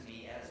refer to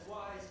me as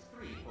Wise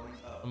 3.0.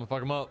 I'm gonna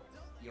fuck him up.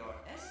 Your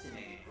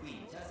estimated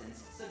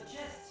quintessence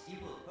suggests you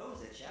will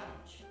pose a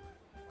challenge.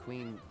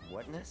 Queen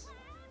whatness?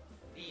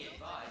 Be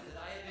advised that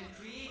I have been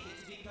created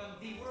to become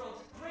the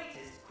world's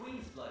greatest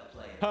Queen's Blood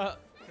player.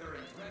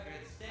 Current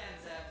record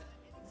stands at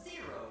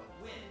 0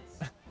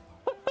 wins.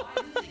 My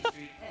losing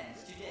streak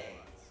ends today.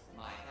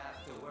 My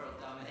path to world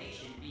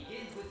domination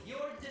begins with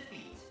your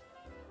defeat.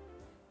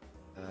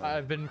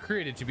 I've been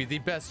created to be the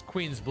best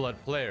Queen's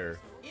Blood player.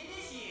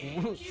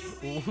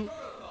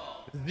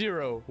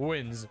 0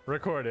 wins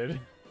recorded.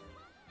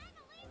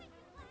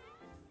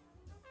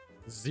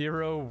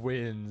 0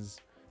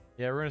 wins.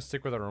 Yeah, we're gonna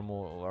stick with our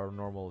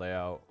normal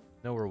layout.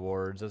 No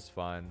rewards, that's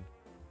fine.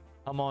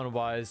 I'm on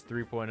Wise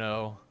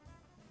 3.0.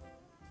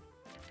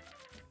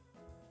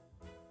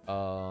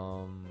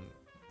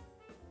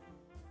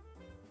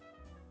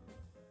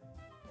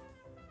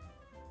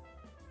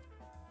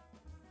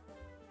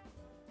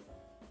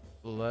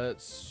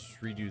 Let's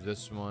redo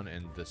this one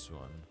and this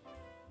one.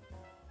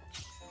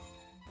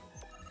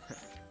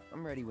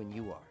 I'm ready when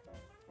you are.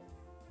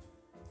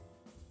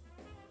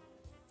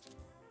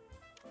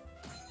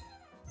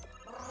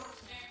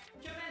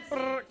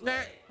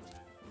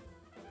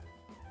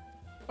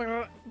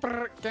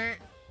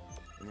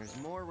 And there's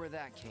more where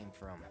that came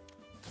from.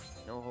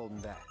 No holding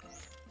back.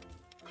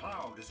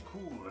 Cloud is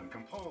cool and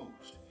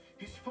composed.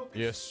 His focus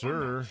Yes,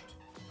 sir.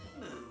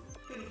 Move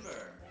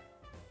confirmed.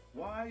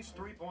 Wise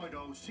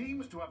 3.0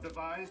 seems to have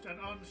devised an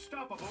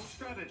unstoppable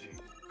strategy.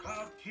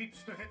 Cloud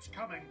keeps the hits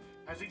coming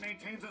as he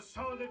maintains a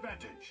solid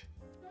advantage.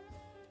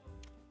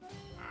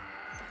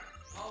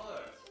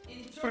 Alert!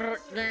 Internal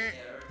service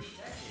error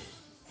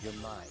detected. You're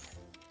mine.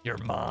 You're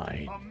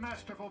mine. A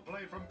masterful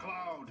play from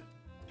Cloud.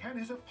 Can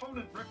his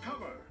opponent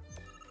recover?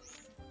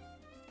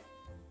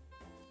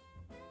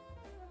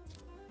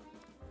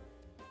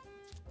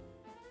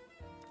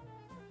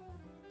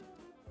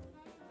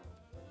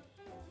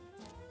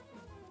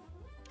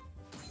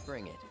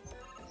 Bring it.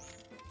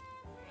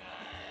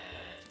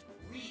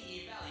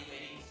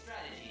 Re-evaluating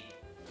strategy.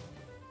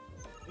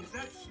 Is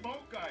that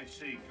smoke I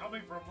see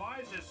coming from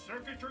Wise's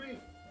circuitry?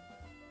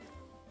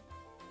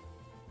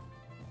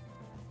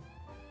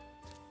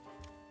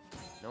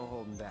 No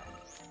holding back.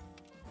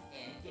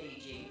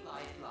 Engaging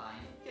lifeline.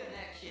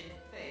 Connection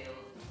failed.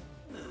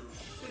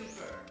 Move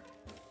confirmed.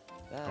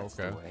 That's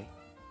Okay. the way.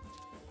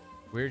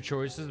 Weird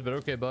choices, but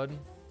okay, bud.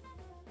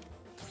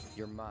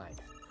 You're mine.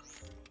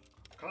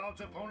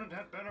 Cloud's opponent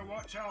had better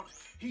watch out.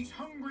 He's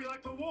hungry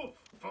like the wolf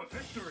for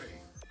victory.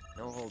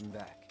 No holding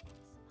back.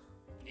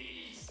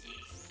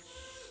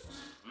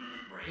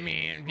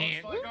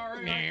 Looks like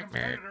our AI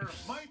competitor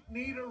might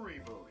need a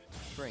reboot.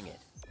 Bring it.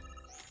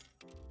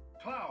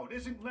 Cloud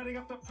isn't letting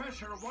up the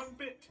pressure one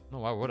bit. No,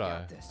 why would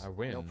I? This. I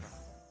win. No problem.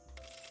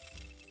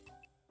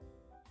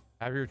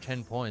 Have your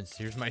 10 points.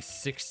 Here's my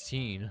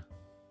 16.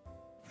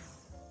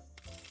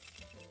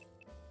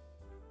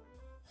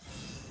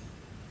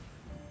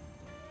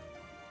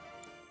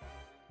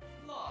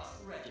 Loss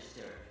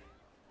registered.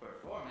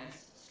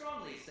 Performance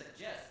strongly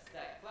suggests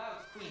that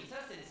Cloud's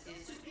quintessence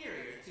is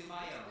superior to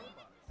my own.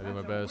 I do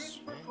my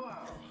best. For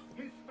Cloud,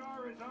 his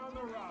star is on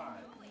the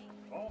rise.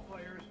 All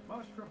players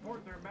must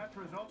report their match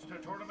results to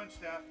tournament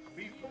staff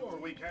before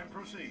we can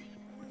proceed.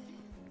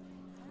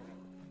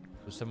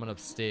 There's someone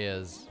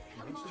upstairs.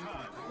 It's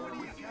time for a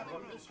recap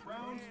of this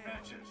round's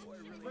matches.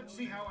 Let's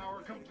see how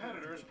our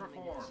competitors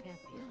perform.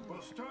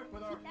 We'll start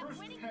with our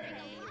first pair.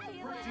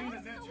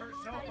 Regina nets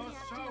herself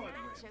a solid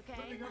win,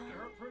 living up to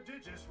her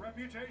prodigious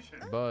reputation.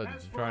 Bud,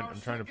 As for I'm our trying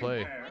to second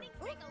play. pair,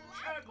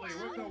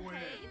 Chadley with the win.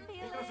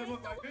 It doesn't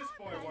look like this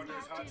boy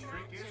wonder's hot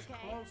streak is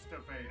close to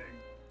fading.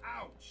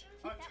 Ouch!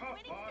 A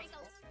tough loss.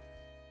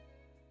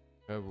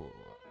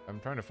 I'm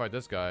trying to fight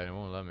this guy and it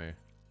won't let me.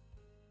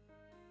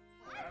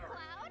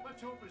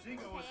 Let's hope his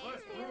ego is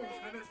less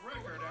bruised than his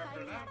record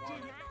after that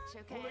one.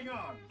 Moving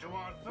on to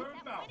our third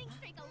bout.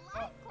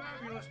 A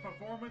fabulous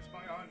performance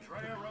by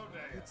Andrea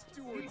Rodea.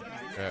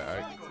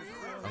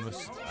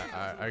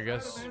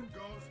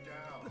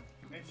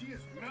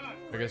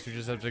 I guess we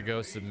just have to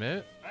go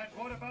submit. And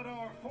what about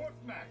our fourth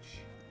match?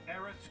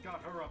 Aerith's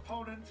got her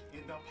opponent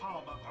in the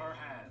palm of her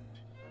hand.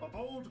 A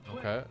bold play.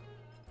 Okay.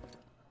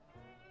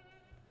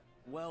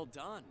 Well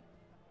done.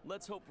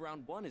 Let's hope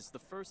round 1 is the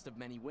first of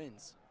many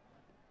wins.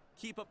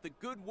 Keep up the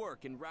good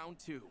work in round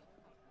 2.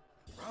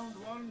 Round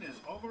 1 is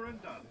over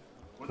and done.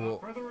 Without Cool.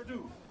 further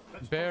ado,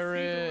 let's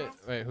Barrett.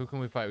 proceed to Wait, who can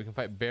we fight? We can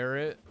fight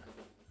Barrett,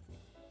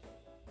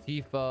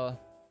 Tifa,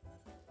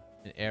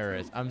 and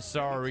Aerith. I'm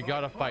sorry, we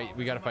gotta fight.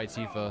 We gotta fight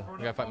Tifa. We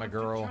gotta fight my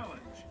girl.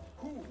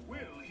 Who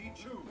will he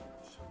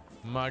choose?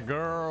 My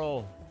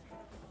girl.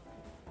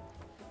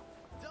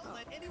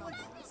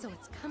 So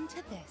it's come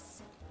to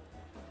this.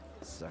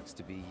 Sucks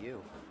to be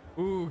you.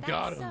 Ooh,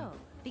 got That's him. so,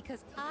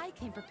 because I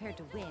came prepared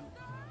to win.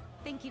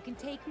 Think you can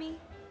take me?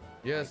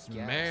 Yes,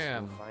 Guess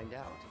ma'am. We'll find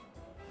out.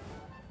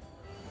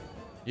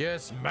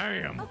 Yes,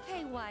 ma'am.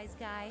 Okay, wise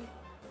guy.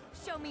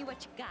 Show me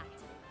what you got.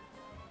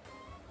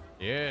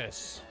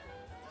 Yes.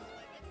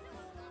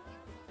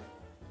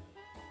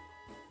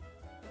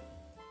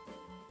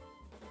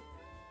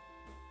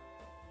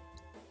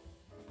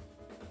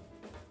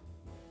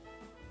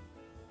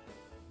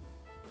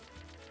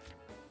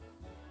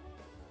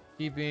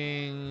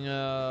 Keeping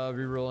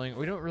rerolling.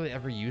 We don't really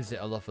ever use the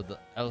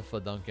alpha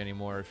dunk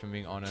anymore, if I'm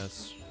being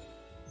honest.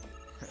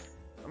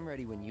 I'm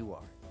ready when you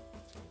are.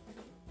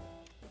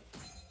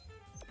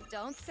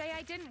 Don't say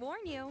I didn't warn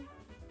you.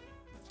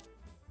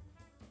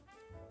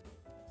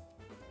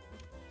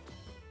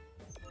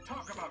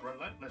 Talk about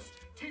relentless.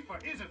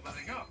 Tifa isn't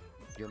letting up.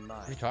 You're mine.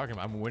 What are you talking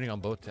about? I'm winning on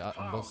both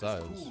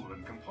sides. Is cool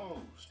and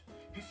composed.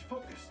 His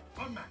focus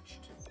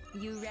unmatched.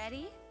 You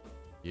ready?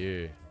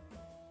 Yeah.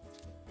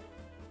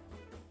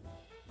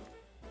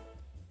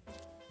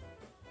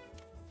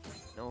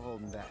 No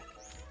holding back.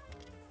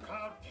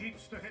 Cloud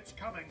keeps the hits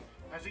coming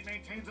as he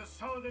maintains a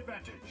solid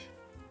advantage.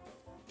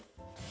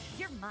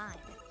 You're mine.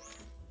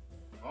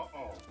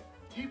 Uh-oh.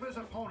 Tifa's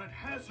opponent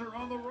has her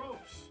on the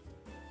ropes.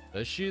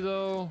 Does she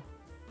though?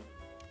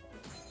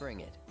 Bring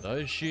it.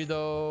 Does she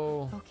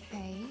though?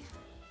 Okay.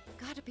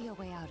 Gotta be a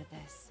way out of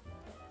this.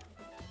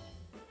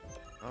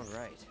 All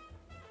right.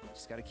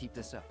 Just gotta keep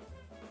this up.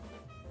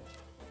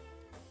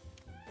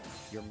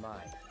 You're mine.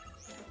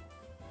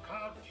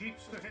 Cloud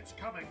keeps the hits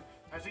coming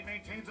as he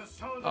maintains a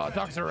solid Oh, advantage.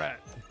 Doc's a rat.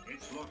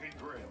 It's looking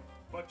grim,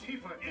 but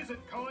Tifa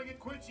isn't calling it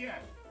quits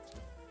yet.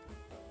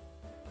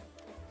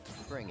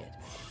 Bring it.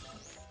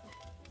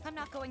 I'm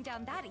not going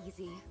down that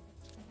easy.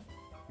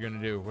 You gonna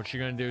do? What's she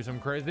gonna do?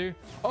 Something crazy?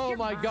 Oh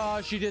my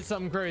gosh, she did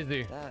something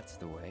crazy. That's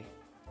the way.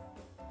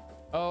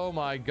 Oh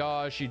my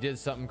gosh, she did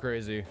something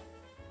crazy.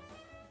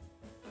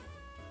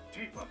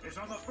 Tifa is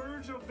on the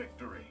verge of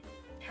victory.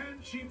 Can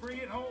she bring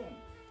it home?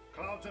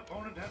 Cloud's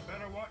opponent had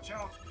better watch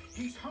out.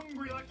 He's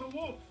hungry like the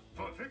wolf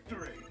for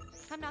victory.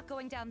 I'm not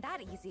going down that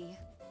easy.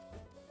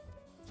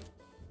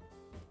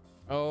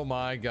 Oh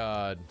my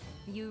god.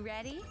 You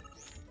ready?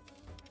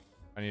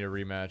 I need a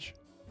rematch.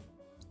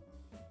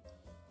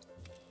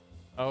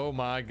 Oh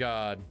my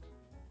god.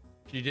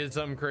 She did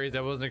something crazy.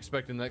 I wasn't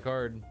expecting that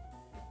card.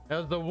 That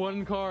was the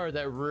one card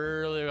that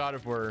really got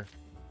it for her.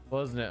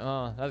 Wasn't it?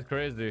 Oh, that's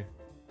crazy.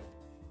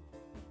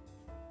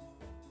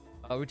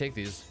 Oh, we take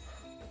these.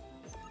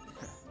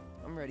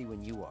 I'm ready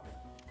when you are.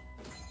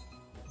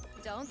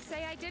 Don't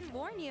say I didn't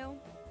warn you.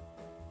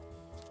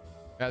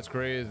 That's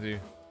crazy.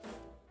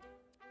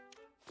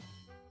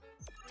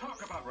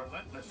 Talk about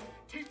relentless.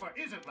 Tifa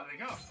isn't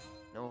letting up.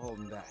 No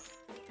holding back.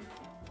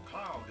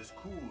 Cloud is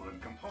cool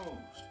and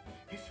composed.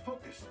 His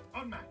focus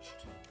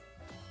unmatched.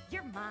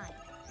 You're mine.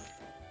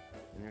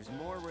 And there's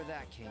more where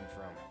that came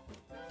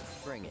from.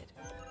 Bring it.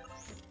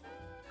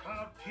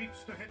 Cloud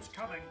keeps the hits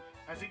coming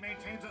as he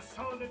maintains a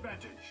solid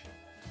advantage.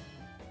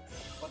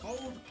 A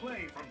bold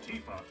play from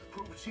Tifa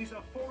proves she's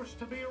a force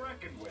to be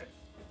reckoned with.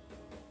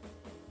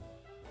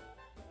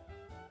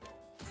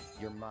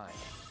 You're mine.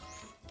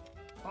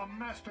 A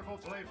masterful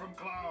play from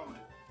Cloud.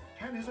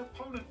 Can his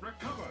opponent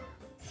recover?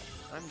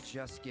 I'm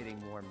just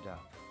getting warmed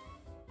up.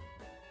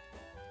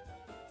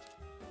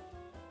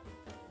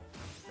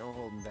 No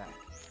holding back.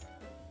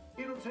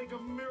 It'll take a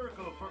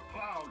miracle for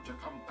Cloud to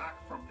come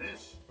back from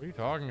this. What are you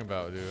talking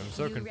about, dude? I'm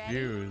so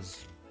confused.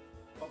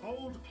 A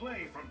bold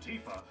play from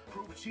Tifa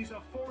proves she's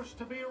a force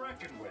to be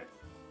reckoned with.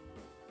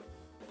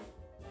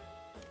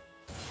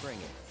 Bring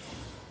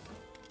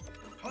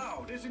it.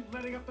 Cloud isn't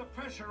letting up the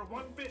pressure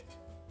one bit.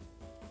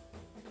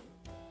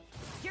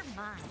 You're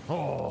mine.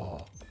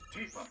 Oh,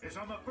 Tifa is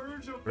on the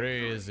verge of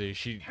crazy.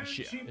 She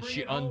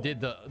undid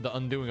the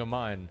undoing of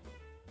mine.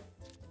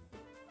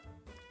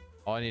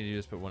 All I need to do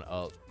is put one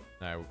up,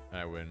 and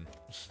I win.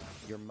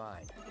 You're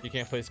mine. You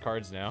can't place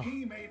cards now.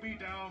 He may be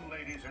down,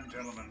 ladies and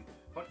gentlemen,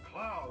 but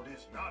Cloud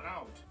is not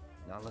out.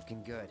 Not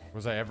looking good.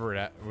 Was I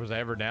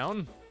ever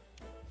down?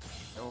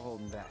 No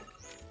holding back.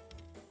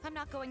 I'm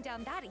not going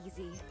down that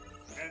easy.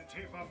 Can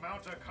Tifa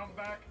mount a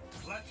comeback?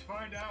 Let's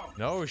find out.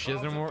 No, she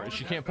has no more.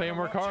 She can't play any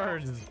more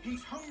cards.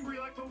 He's hungry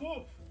like the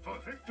wolf for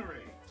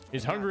victory.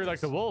 He's hungry like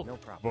the wolf no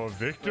problem. for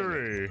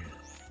victory.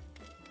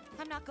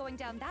 I'm not going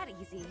down that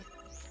easy.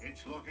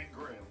 It's looking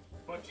grim,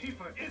 but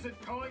Tifa isn't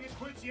calling it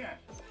quits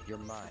yet. You're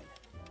mine.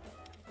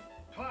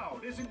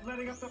 Cloud isn't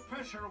letting up the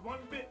pressure one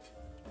bit.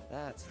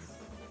 That's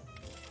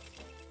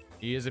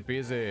easy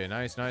peasy.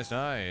 Nice, nice,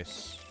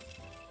 nice.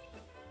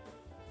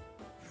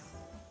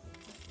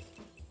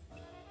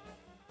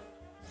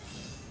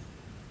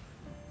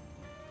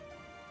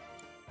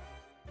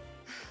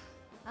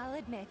 I'll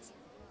admit,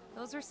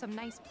 those were some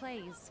nice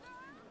plays.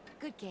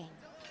 Good game.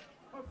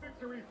 A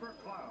victory for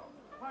Cloud.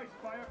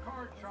 Iced by a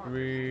card shark. And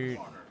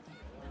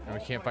we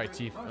can't fight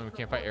Tifa. We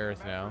can't fight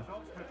Aerith now.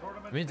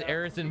 It means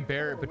Aerith and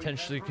Barrett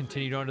potentially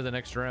continued on to the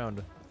next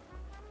round.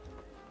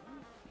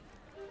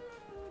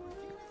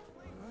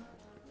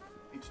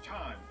 It's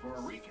time for a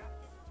recap.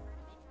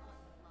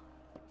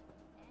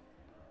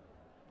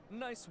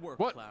 Nice work,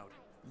 What? Cloud.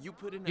 You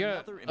put in Yeah,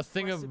 another a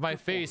thing of impressive my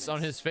face on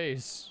performance. his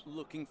face.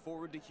 Looking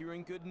forward to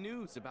hearing good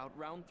news about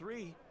round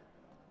 3.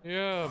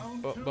 Yeah,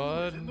 Round 2 is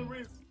bud. in the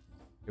rear.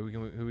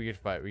 Who we get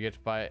to fight? We get to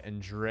fight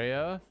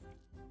Andrea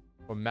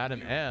or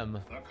Madam M.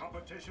 The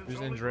competition's Who's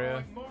only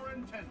Andrea? growing more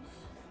intense.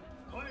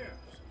 Players,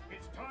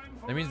 it's time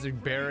for That means round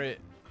like 3. Barrett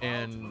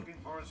Cloud's and looking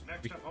for his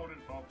next opponent,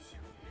 folks.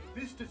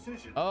 This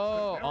decision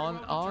oh, could very well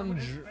determine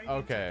his fate in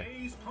okay.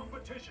 today's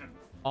competition.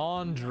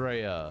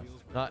 Andrea,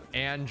 not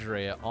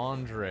Andrea.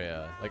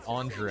 Andrea, like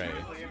Andre.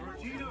 Julie and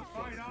Regina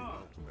fight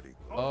on.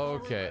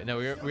 Okay, no,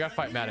 we gotta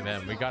fight Madam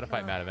M. We gotta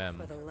fight Madam M.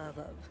 For the love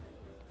of,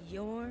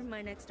 you're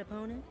my next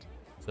opponent?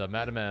 So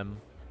Madam M.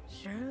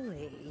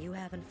 Surely you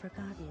haven't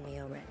forgotten me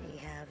already,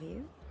 have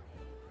you?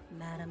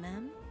 Madam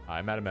M?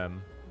 Hi, Madam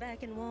M.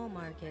 Back in Wall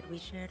Market, we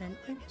shared an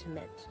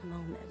intimate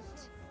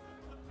moment.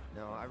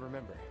 No, I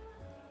remember.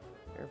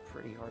 They're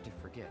pretty hard to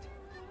forget.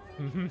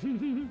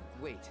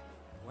 Wait,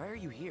 why are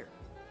you here?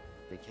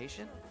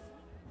 Vacation?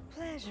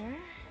 Pleasure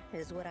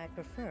is what I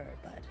prefer,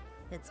 but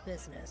it's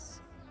business.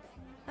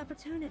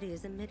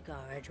 Opportunities in Midgar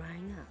are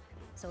drying up,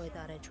 so I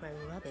thought I'd try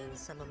rubbing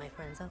some of my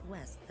friends out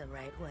west the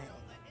right way.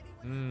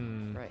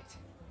 Right.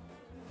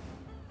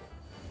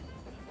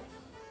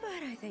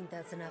 But I think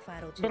that's enough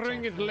idle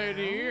Bring chit-chat it, for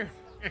lady. now.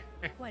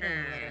 Why don't we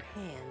let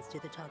our hands do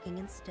the talking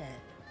instead?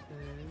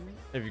 Hmm?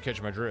 If you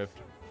catch my drift.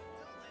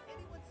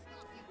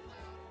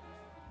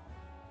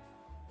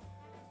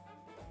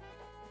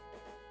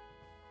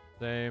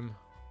 Same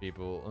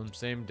people,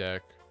 same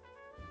deck.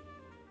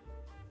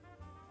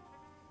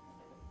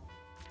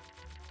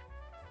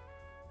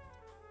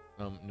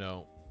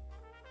 No.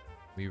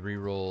 We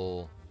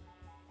re-roll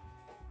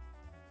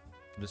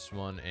this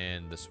one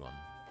and this one.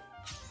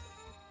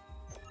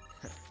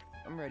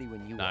 I'm ready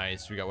when you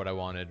Nice. We got what I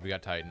wanted. We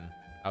got Titan.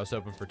 I was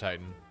hoping for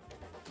Titan.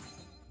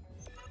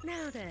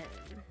 Now then,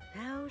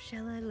 how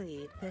shall I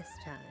lead this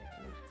time?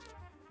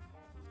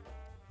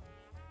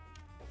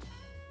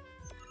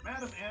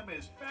 Madam M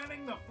is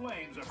fanning the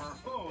flames of her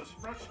foe's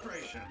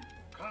frustration.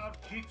 Cloud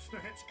keeps the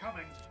hits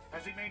coming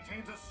as he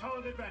maintains a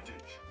solid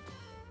advantage.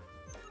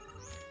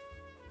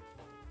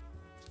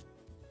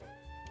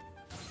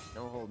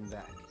 No holding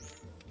back.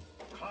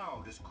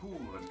 Cloud is cool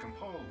and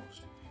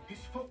composed. His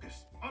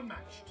focus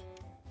unmatched.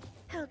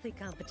 Healthy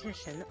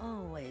competition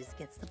always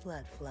gets the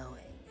blood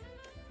flowing.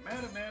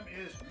 Madam M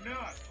is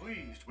not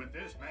pleased with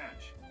this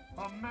match.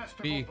 A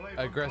masterful Be play from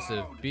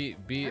aggressive. Cloud, Be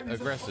and his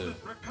aggressive.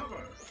 opponent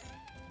recovers.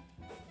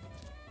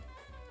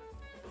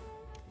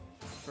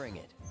 Bring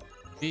it.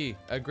 Be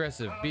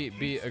aggressive. Cloud Be keeps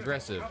the hits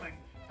aggressive. coming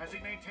as he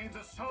maintains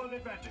a solid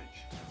advantage.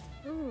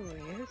 Ooh,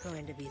 you're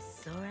going to be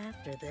sore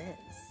after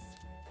this.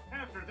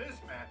 After this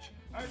match,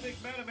 I think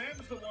Madam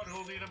M's the one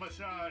who'll need a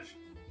massage.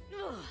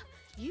 Ugh,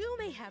 you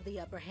may have the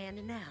upper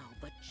hand now,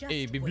 but just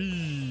Hey, wait.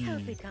 baby.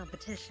 Healthy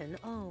competition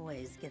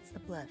always gets the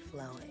blood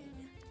flowing.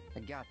 I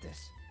got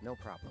this. No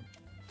problem.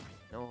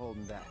 No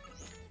holding back.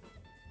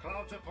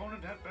 Cloud's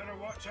opponent had better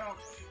watch out.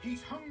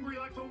 He's hungry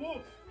like the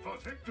wolf for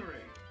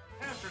victory.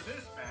 After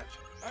this match,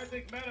 I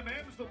think Madam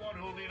M's the one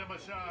who'll need a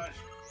massage.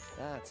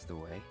 That's the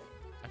way.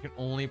 I can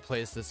only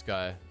place this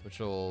guy, which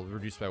will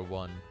reduce by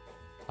 1.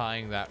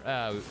 Tying that,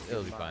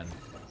 it'll be fine.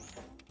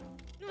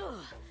 Ugh,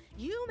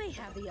 you may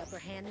have the upper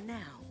hand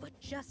now, but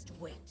just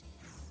wait.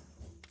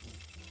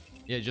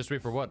 Yeah, just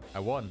wait for what? I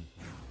won.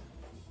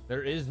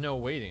 There is no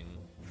waiting.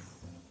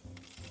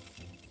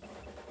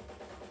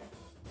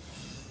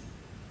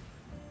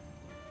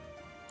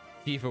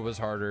 Tifa was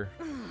harder.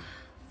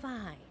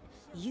 Fine.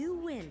 You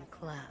win,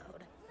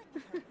 Cloud.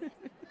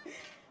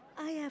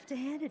 I have to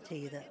hand it to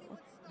you, though.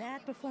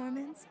 That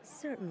performance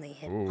certainly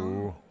hit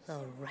all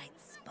the right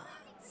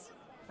spots.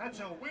 That's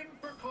a win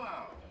for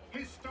Cloud.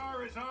 His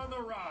star is on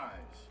the rise.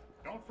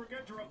 Don't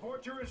forget to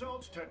report your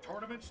results to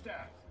tournament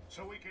staff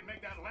so we can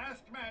make that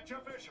last match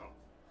official.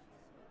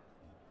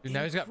 Dude,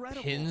 now he's got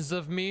Incredible. pins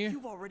of me.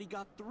 You've already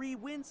got 3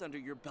 wins under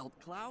your belt,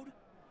 Cloud.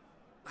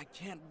 I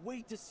can't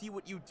wait to see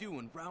what you do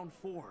in round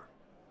 4.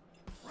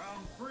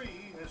 Round 3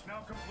 is now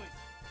complete.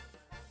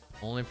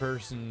 Only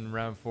person in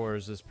round 4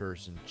 is this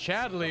person. The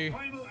Chadley.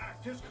 final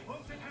act is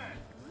close at hand.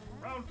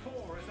 Round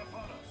 4 is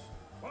upon us.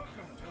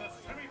 Welcome to the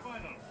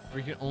semifinals.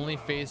 We can only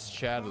face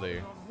Chadley.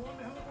 On one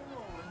hell of a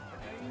roll in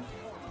today's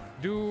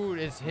tournament. Dude,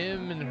 it's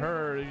him and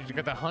her. You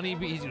got the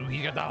honeybees.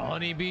 You got the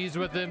honeybees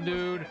with him,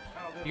 dude.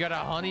 You got a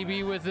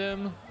honeybee with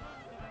him.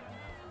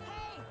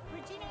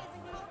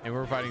 And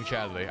we're fighting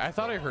Chadley. I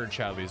thought I heard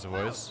Chadley's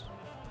voice.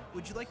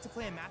 Would you like to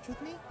play a match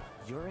with me?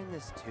 You're in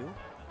this too?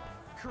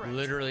 Correct.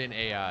 Literally an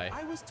AI.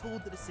 I was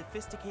told that a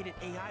sophisticated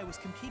AI was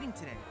competing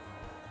today.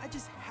 I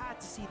just had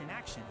to see it in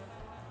action.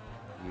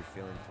 You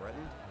feeling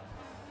threatened?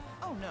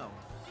 Oh no,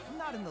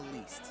 not in the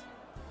least.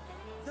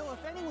 Though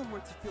if anyone were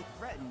to feel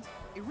threatened,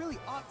 it really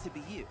ought to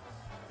be you.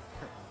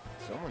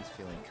 Someone's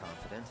feeling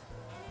confident.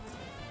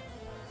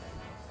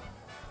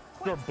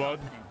 Sure, bud.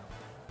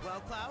 Well,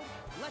 Cloud,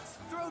 let's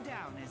throw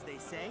down, as they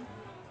say.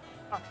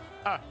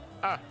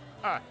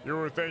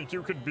 You think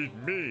you could beat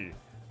me?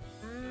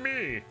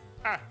 Me.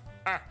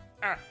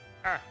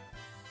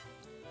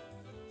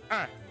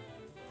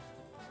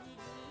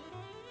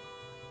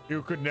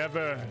 You could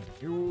never.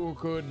 You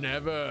could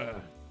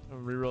never.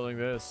 I'm rerolling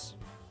this.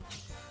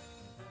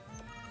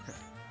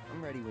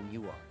 I'm ready when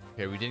you are.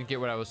 Okay, we didn't get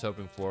what I was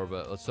hoping for,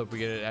 but let's hope we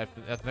get it at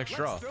the next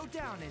draw. Let's throw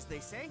down, as they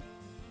say.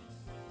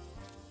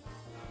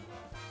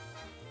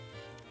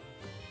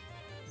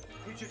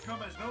 It should come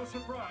as no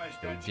surprise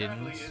Okay, that we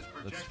didn't. Chadley is That's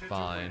projected to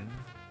fine. win.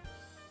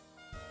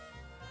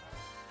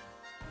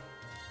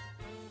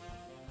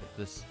 Put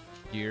this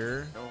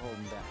here. No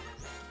holding back.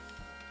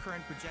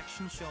 Current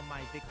projections show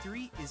my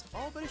victory is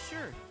all but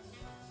assured.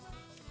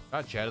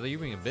 God, Chadley, you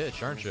being a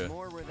bitch, aren't There's you?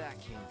 more where that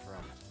came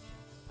from.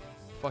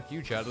 Fuck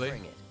you, Chadley.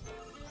 Bring it.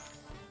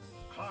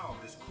 Cloud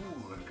is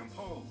cool and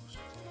composed.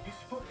 His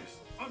focus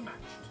unmatched.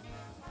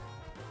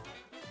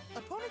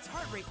 Opponent's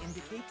heart rate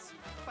indicates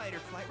fight or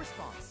flight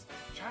response.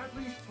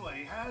 Chadley's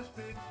play has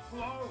been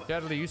flawless.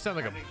 Chadley, you sound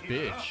like a Can he keep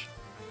it up? bitch.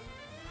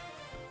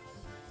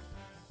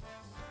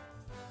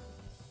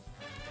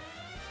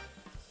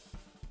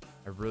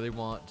 I really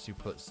want to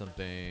put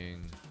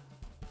something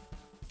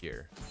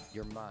here.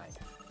 You're mine.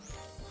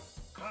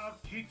 Cloud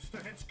keeps the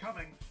hits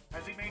coming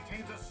as he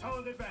maintains a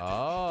solid advantage.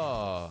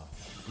 Oh,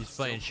 he's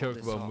playing Still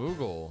pull this Chocobo off.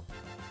 Moogle.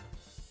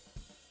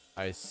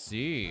 I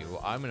see.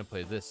 Well, I'm gonna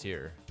play this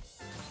here.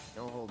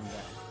 No holding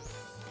back.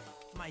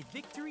 My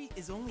victory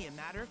is only a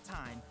matter of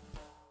time.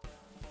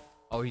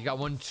 Oh, he got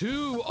one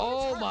too.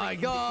 Oh Opponent's heart my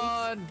rate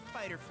God. indicates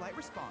fight or flight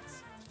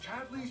response.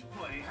 Chadley's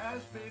play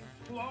has been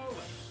flawless.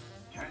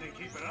 Can he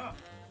keep it up?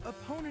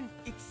 Opponent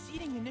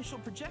exceeding initial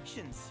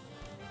projections.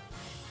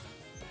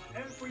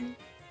 Every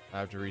I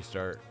have to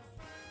restart.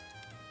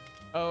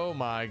 Oh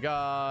my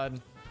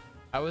God.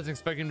 I was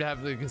expecting him to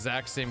have the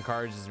exact same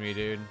cards as me,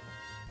 dude.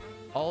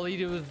 All he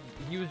did was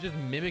he was just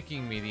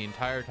mimicking me the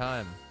entire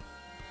time.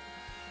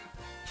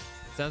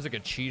 Sounds like a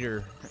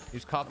cheater.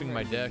 He's copying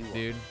my deck,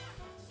 dude.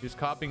 He's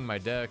copying my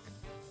deck.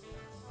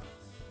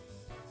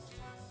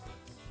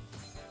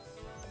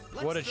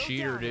 What a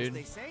cheater,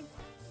 dude.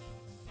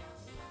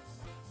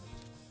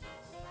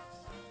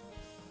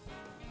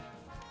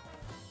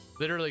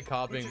 Literally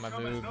copying my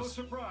moves. No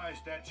surprise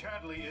that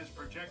Chadley is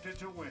projected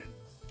to win.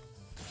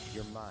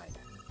 You're mine.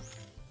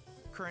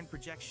 Current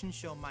projections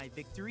show my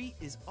victory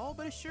is all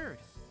but assured.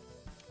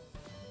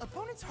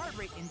 Opponent's heart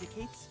rate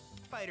indicates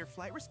fight or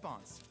flight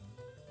response.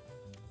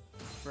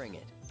 Bring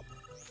it.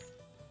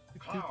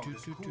 Cloud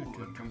is cool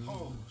and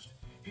composed.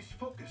 His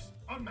focus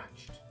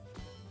unmatched.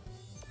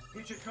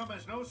 It should come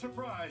as no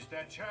surprise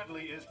that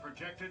Chadley is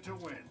projected to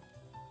win.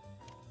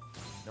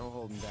 No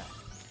holding back.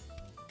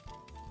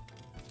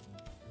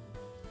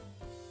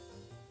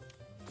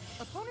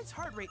 Opponent's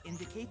heart rate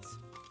indicates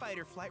fight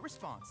or flight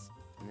response.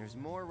 And there's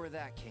more where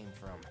that came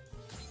from.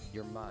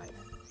 You're mine.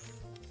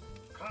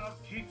 Cloud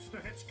keeps the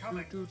hits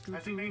coming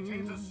as he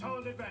maintains a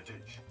solid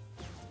advantage.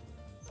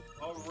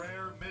 A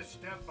rare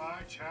misstep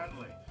by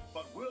Chadley,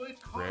 but will it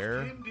cost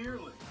him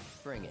dearly?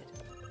 Bring it.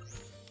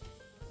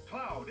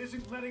 Cloud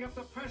isn't letting up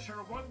the pressure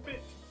one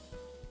bit.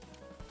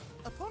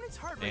 Opponent's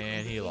heart rate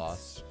And he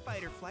lost.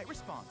 Fight or flight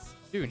response.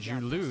 Dude,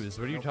 you lose.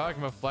 What are you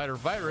talking about? Flight or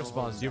fight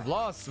response? You've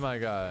lost, my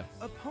guy.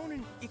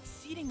 Opponent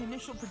exceeding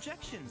initial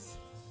projections.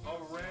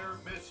 A rare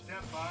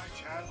misstep by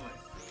Chadley,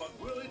 but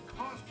will it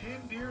cost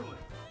him dearly?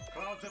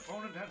 Cloud's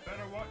opponent had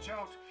better watch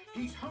out.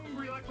 He's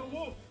hungry like the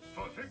wolf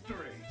for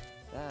victory.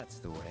 That's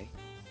the way.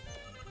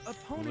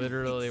 Opponent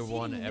Literally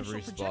won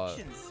every spot.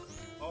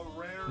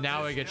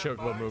 Now I get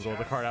Chocobo Moogle,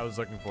 the card I was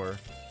looking for.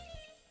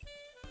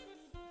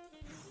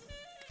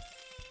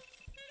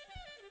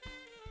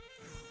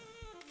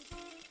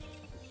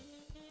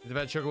 If I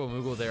had Chocobo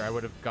Moogle there, I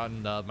would have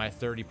gotten my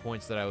 30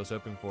 points that I was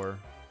hoping for.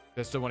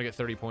 I still want to get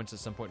 30 points at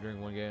some point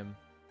during one game.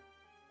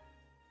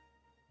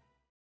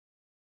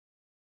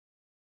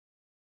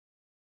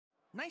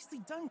 Nicely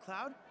done,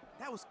 Cloud.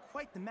 That was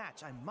quite the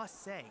match, I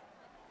must say.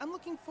 I'm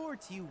looking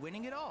forward to you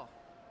winning it all.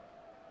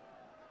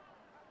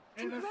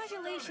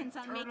 Congratulations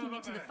on making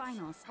it to the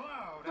finals.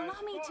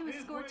 Allow me to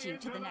escort you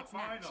to the next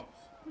match.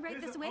 Right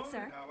this way,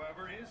 sir.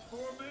 However, is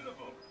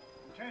formidable.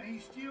 Can he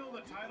steal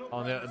the title?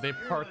 Oh, they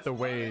part the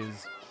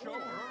ways.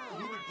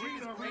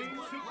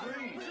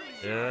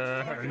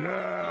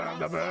 Yeah, I'm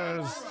the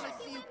best.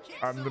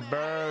 I'm the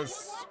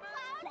best.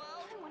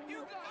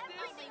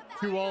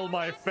 To all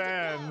my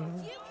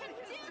fans.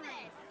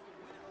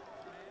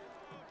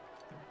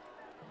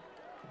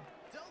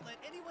 Don't let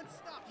anyone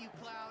stop you,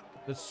 Cloud.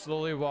 Let's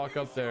slowly walk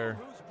up there.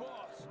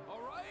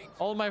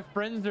 All my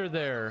friends are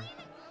there.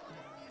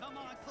 Come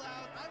on,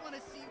 Cloud. I want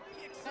to see you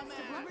kick some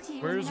ass.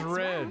 Where's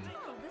Red?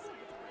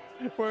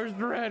 Where's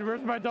Red?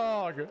 Where's my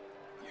dog?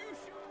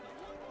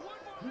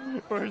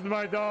 Where's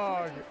my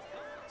dog?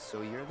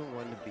 So you're the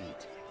one to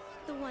beat.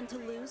 The one to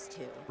lose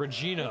to.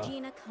 Regina.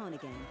 Regina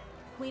Konigan,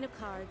 Queen of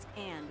Cards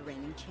and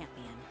reigning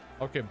champion.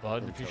 Okay,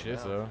 bud, if you say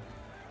so.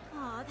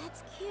 Aw,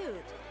 that's cute.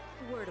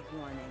 Word of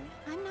warning.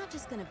 I'm not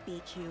just gonna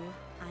beat you,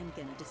 I'm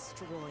gonna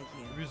destroy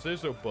you. If you say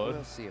so, bud.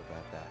 We'll see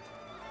about that.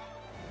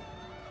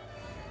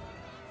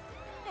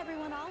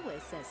 Everyone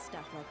always says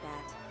stuff like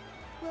that.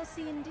 We'll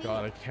see indeed.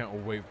 God, I can't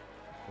wait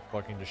to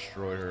fucking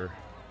destroy her.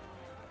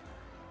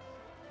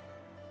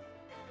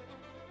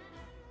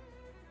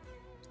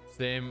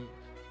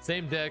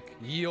 Same deck,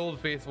 ye old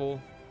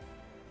faithful.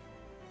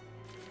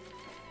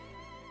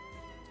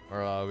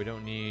 Or we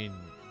don't need.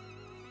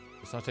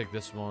 Let's not take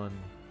this one.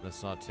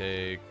 Let's not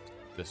take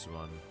this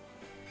one.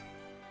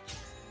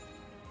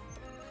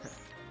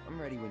 I'm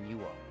ready when you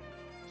are.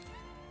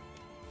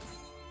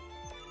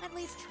 At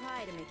least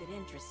try to make it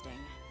interesting.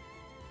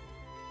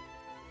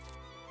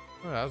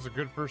 Oh, that was a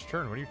good first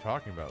turn. What are you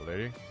talking about,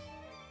 lady?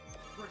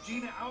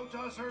 Regina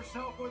outdoes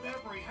herself with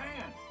every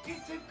hand.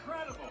 It's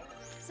incredible.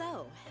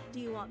 So, do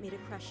you want me to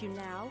crush you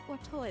now or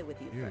toy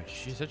with you Dude, first?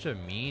 she's such a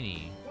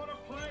meanie. What a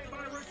play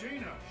by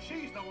Regina.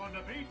 She's the one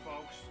to beat,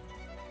 folks.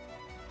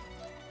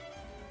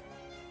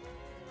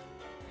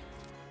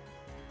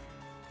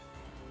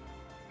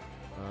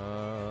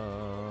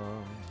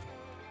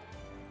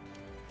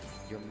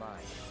 You're mine.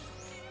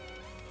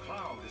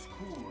 Cloud is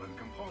cool and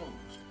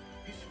composed.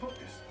 His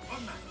focus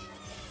unmatched.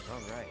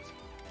 All right.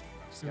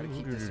 Just gotta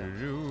keep this up.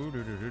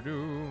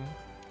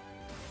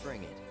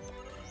 Bring it.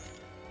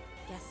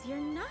 Guess you're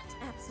not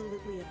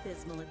absolutely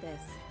abysmal at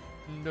this.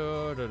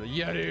 No,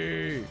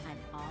 Yeti! I'm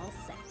all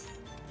set.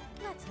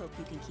 Let's hope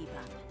you can keep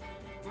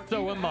up.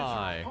 So am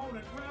I.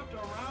 Opponent wrapped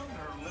around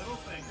her little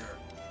finger.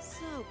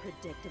 So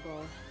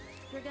predictable.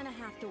 You're gonna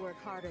have to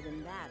work harder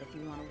than that if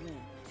you want to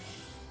win.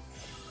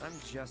 I'm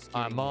just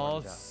getting I'm all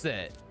warmed up.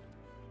 set.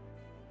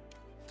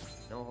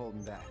 No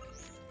holding back.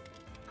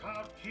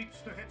 Cloud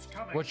keeps the hits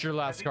coming. What's your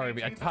last card?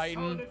 A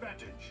Titan?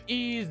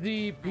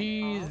 Easy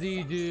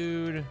peasy,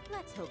 dude.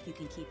 Let's hope you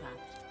can keep up.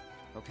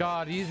 Okay.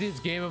 God,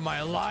 easiest game of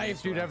my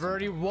life, dude. I've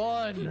already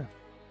won.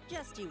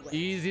 Just you wait.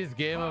 Easiest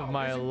game of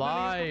my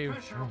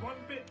life. One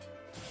bit.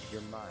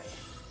 You're mine.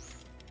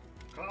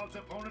 Cloud's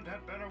opponent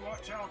had better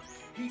watch out.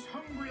 He's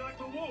hungry like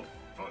the wolf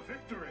for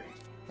victory.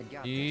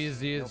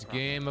 Easiest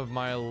game of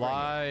my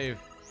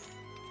life.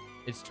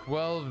 It's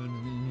 12-0,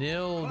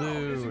 Cloud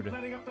isn't dude.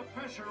 letting up the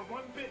pressure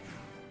one bit.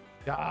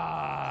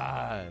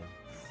 God.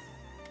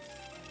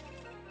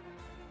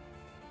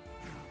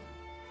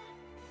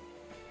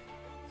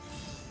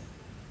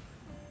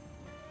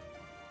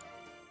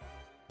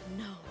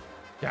 No.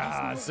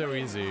 God, so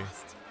easy.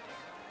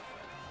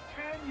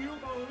 Can you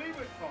believe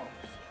it,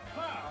 folks?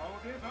 Cloud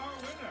is our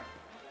winner.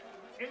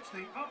 It's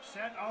the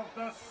upset of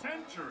the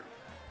century.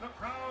 The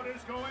crowd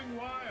is going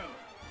wild.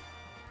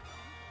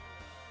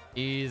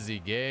 Easy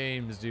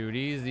games, dude.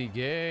 Easy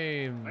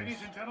games. Ladies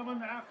and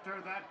gentlemen, after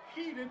that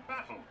heated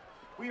battle,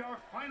 we are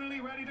finally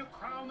ready to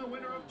crown the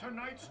winner of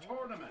tonight's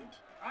tournament.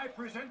 I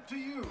present to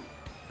you.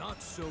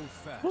 Not so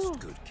fast,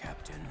 good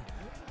captain.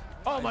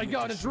 Oh my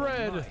God, it's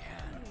red.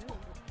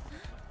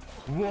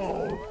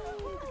 Whoa.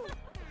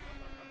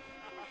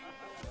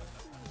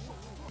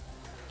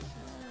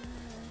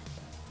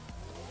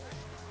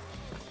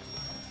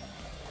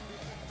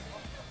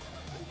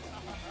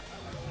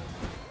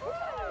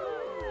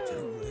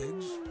 Two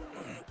legs,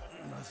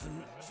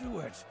 nothing to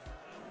it.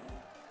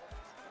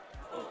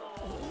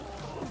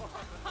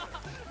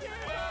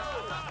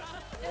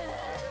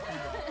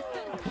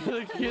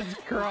 The kid's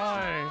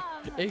crying.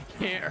 It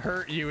can't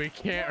hurt you. It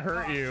can't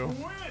hurt you.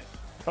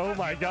 Oh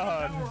my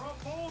God.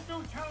 A bold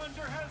new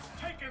challenger has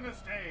taken the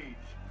stage.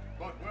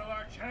 But will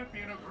our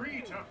champion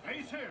agree to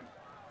face him?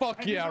 Fuck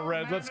And yeah, is our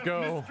Red. man Let's of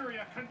go. Mystery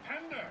a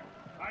contender?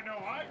 I know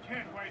I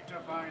can't wait to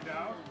find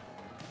out.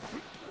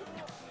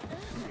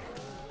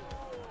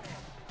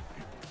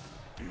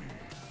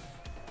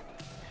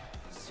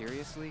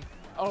 Seriously?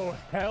 Oh,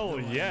 hell Though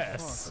I'm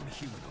yes. far from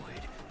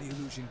humanoid, the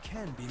illusion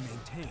can be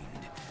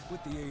maintained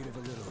with the aid of a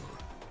little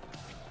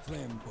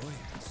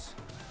flamboyance.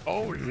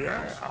 Oh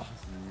yeah.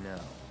 No.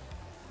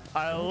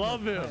 I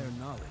love Don't let him.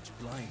 prior knowledge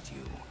blind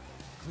you.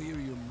 Clear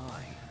your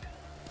mind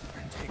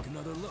and take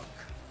another look.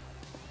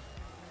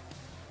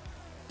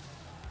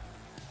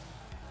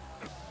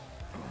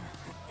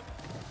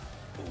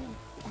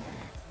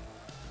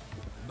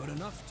 But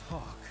enough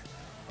talk.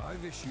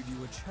 I've issued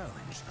you a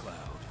challenge,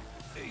 Cloud.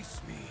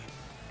 Face me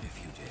if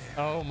you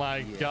dare. Oh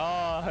my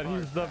God,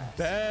 he's the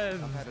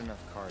best. I've had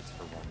enough cards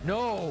for one.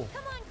 No.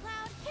 Come on,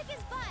 Cloud, kick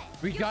his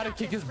butt. We gotta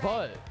kick his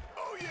butt.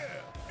 Oh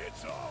yeah,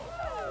 it's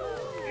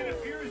on. It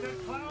appears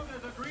that Cloud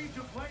has agreed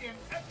to play an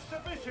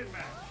exhibition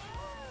match.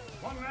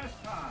 One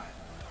last time.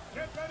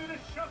 Get ready to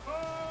shuffle.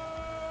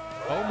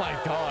 Oh my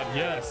God,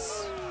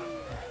 yes.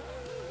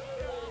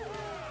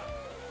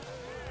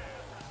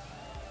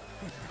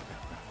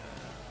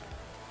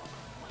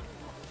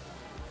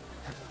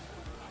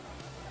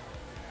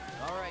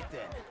 All right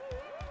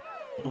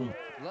then.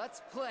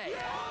 Let's play.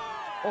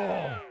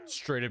 Oh,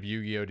 straight up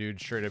Yu-Gi-Oh, dude.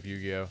 Straight up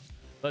Yu-Gi-Oh.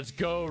 Let's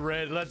go,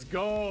 Red. Let's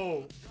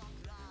go.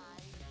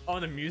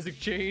 On the music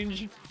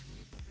change.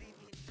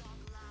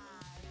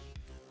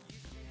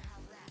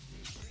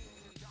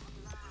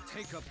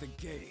 Take up the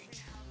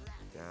gauge.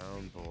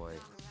 Down, boy.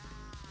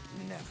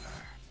 Never.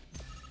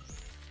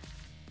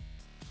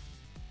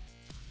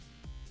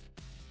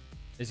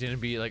 Is he gonna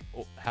be like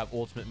have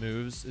ultimate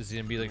moves? Is he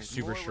gonna be like There's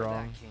super more where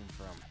strong? that came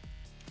from.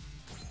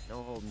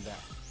 No holding back.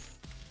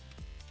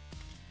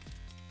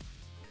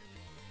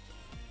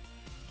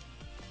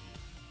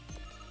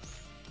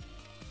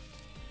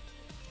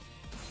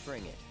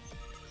 Bring it.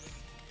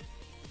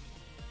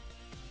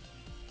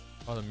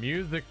 Oh, the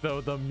music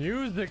though. The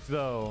music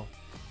though.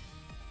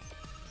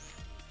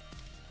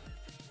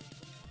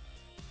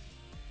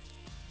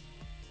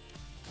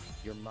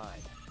 You're mine.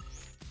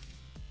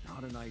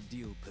 Not an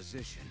ideal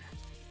position,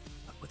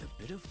 but with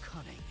a bit of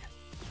cunning.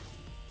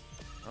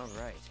 All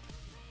right.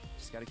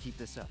 Just gotta keep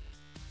this up.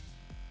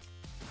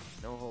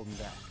 No holding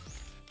back.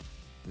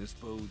 This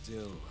bodes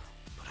ill,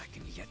 but I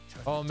can yet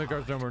turn Oh, the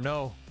Midgard's tide. number.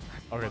 No.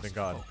 I Okay, must thank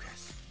God.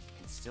 focus.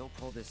 Can still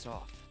pull this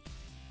off.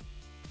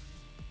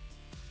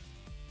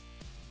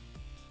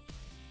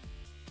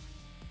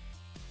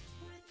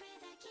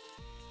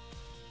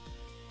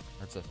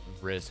 That's a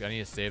risk. I need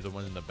to save the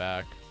one in the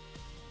back.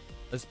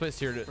 This place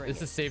here,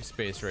 it's a safe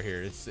space right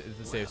here. It's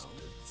a safe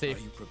Are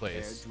you prepared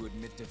place. to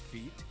admit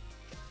defeat?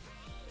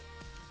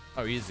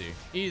 Oh, easy.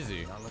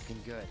 Easy. Not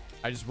looking good.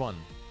 I just won.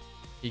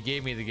 He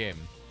gave me the game.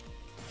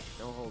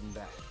 No holding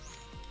back.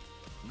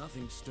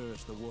 Nothing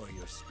stirs the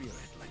warrior spirit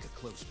like a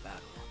close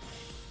battle.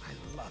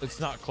 I love It's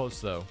it. not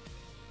close though.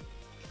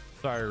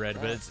 Sorry,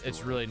 Red, but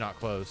it's really not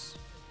close.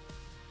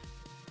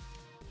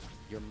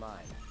 You're mine.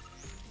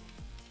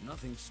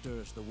 Nothing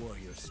stirs the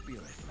warrior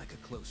spirit like a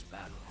close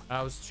battle.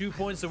 I was 2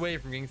 points away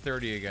from getting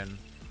 30 again.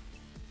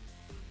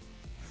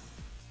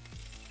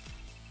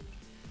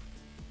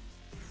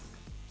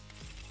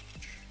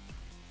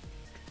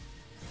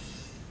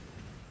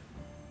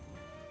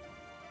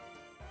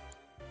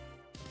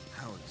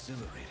 How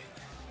exhilarating.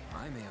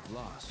 I may have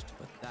lost,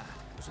 but that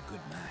was a good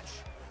match.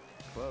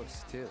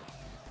 Close, too.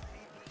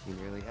 You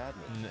nearly had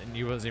me. And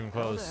he wasn't even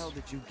How close. the hell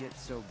did you get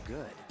so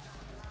good?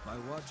 By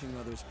watching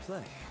others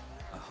play,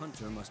 a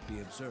hunter must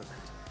be observant.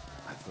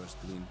 I first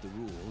gleaned the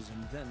rules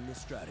and then the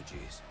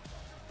strategies.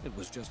 It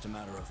was just a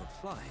matter of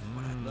applying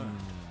what I learned.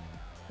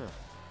 Huh.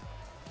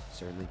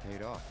 Certainly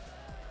paid off.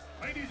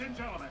 Ladies and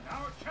gentlemen,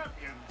 our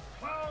champion,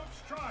 Cloud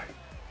Strife.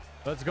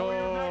 Let's For your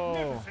go.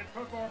 magnificent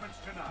performance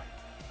tonight,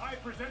 I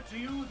present to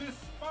you this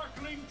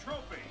sparkling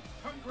trophy.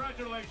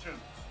 Congratulations.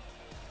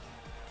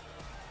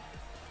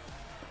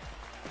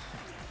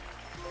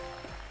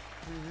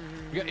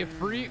 We got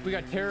Ifrit, we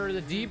got Terror of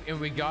the Deep, and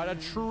we got a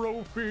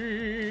trophy.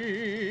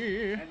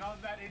 And on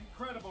that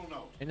incredible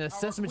note, And the our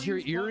Sesame Queen's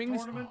Material Blood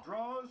earrings. tournament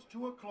draws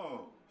to a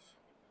close.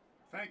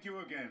 Thank you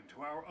again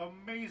to our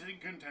amazing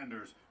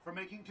contenders for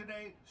making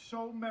today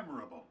so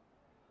memorable.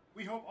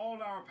 We hope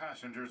all our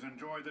passengers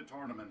enjoy the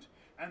tournament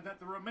and that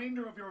the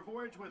remainder of your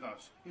voyage with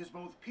us is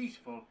both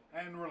peaceful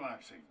and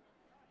relaxing.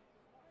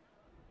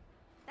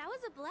 That was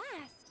a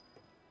blast.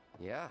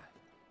 Yeah.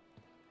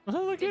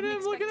 Look at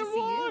him! Look at him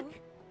walk!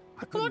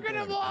 Look at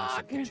him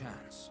walk!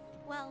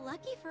 Well,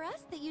 lucky for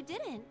us that you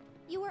didn't.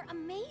 You were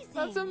amazing.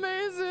 That's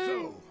amazing.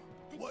 So,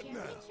 The what now?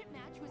 championship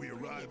match was We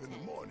pretty arrive in the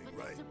intense, morning, but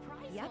right? The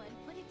surprise one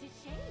put it to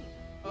shame.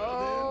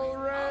 Oh,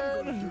 I'm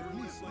Red! gonna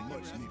give me some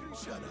much needed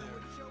shut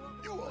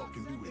eye. You all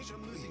can do as you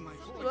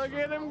please. Look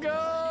at him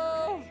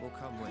go! We'll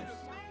come with.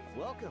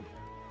 Welcome.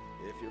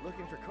 If you're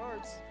looking for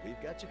cards,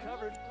 we've got you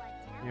covered.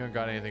 You don't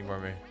got anything for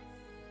me.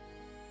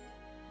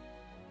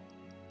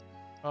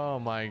 Oh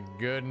my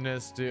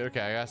goodness, dude. Okay,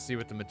 I gotta see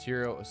what the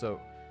material. So,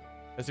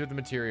 let's see what the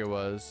material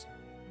was.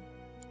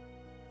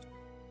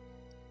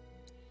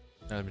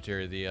 Not the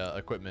material, the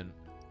equipment.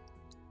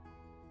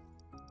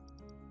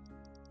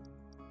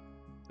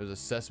 There's a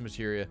cess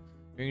materia.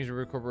 You can use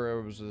incorporate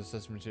orbs with a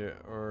cess materia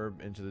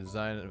orb into the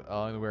design,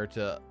 allowing the wearer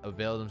to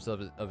avail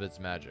themselves of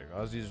its magic.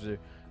 Allows users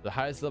the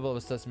highest level of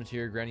assess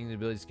materia, granting the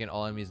ability to scan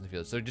all enemies in the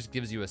field. So it just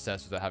gives you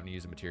assess without having to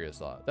use a materia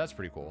slot. That's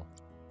pretty cool.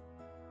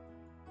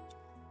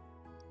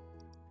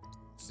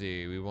 Let's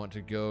see, we want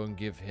to go and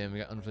give him, we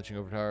got unflinching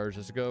overcharge.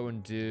 Let's go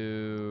and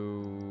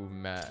do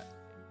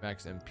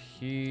max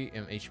MP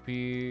and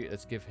HP.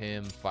 Let's give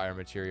him fire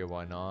materia.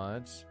 Why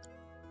not?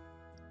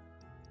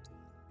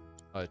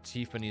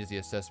 Tifa needs the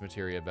assess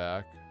materia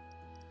back.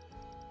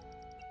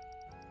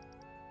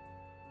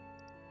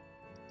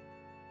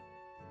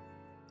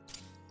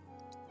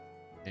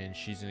 And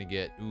she's gonna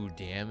get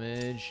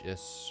damage.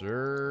 Yes,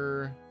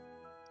 sir.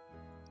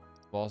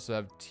 We'll also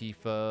have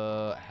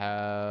Tifa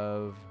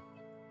have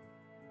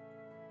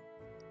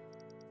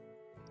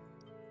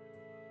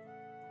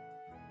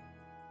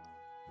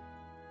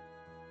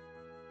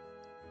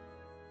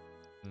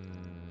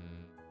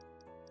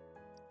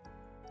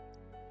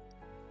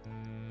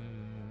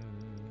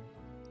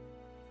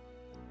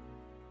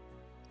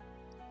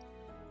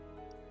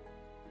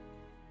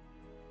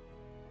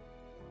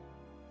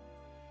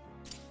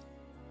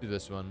do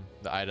this one,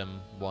 the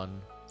item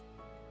one.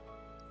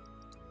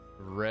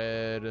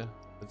 Red,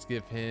 let's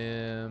give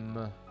him,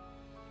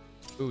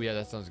 ooh yeah,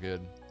 that sounds good.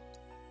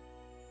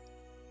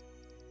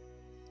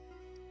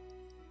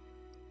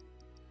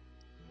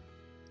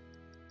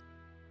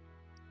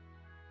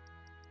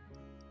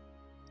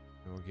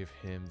 And we'll give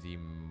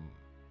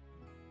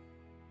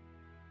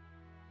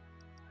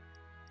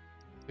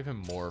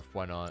him morph,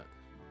 why not?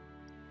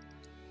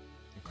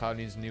 Cloud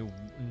needs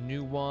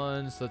new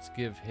ones. Let's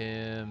give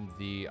him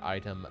the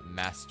item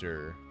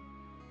master.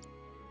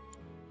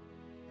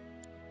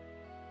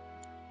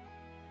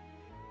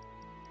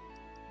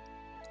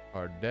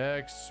 Our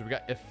decks. So we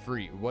got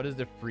Ifrit. What does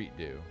Ifrit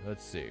do?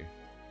 Let's see.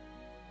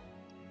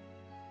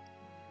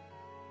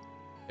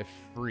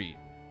 Ifrit.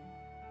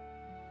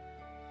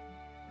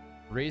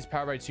 Raise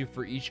power by 2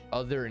 for each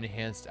other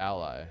enhanced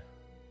ally.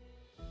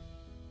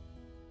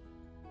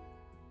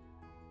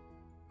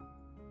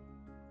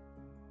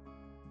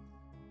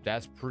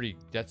 That's pretty,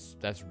 that's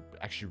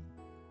actually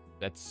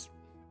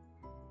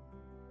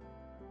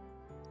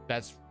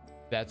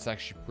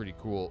pretty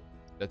cool.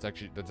 That's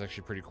actually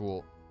pretty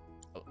cool.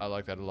 I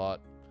like that a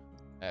lot.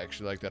 I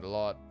actually like that a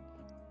lot.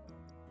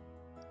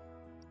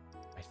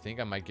 I think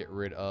I might get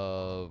rid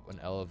of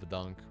an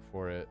Dunk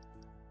for it.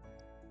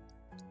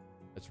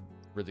 That's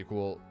really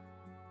cool.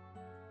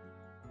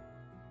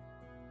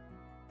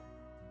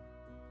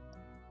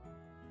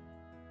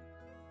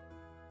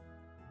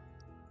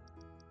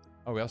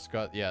 Oh, we also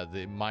got, yeah,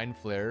 the Mind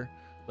Flare.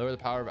 Lower the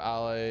power of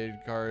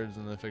allied cards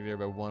and the figure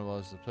by 1 while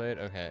it's played.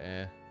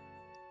 Okay,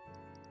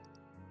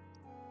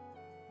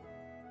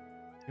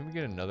 Can we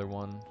get another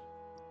one?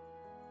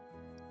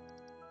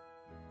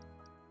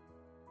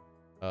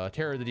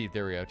 Terror of the Deep.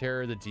 There we go.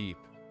 Terror of the Deep,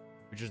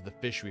 which is the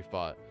fish we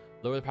fought.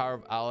 Lower the power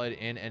of allied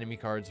and enemy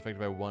cards affected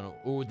by 1.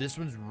 Oh, this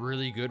one's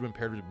really good when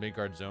paired with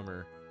Midgard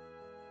Zomer.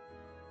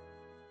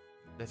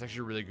 That's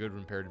actually really good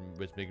when paired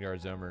with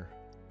Midgard Zomer.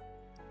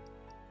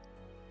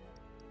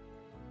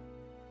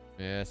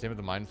 Yeah, same with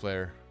the Mind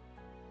Flare.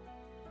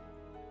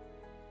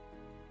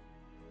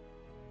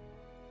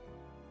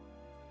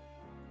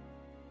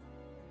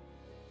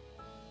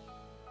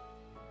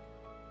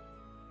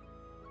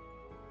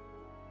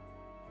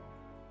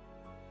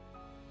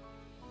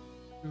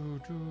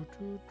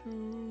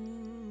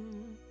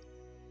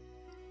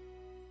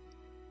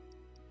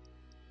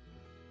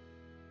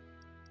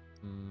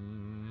 Okay,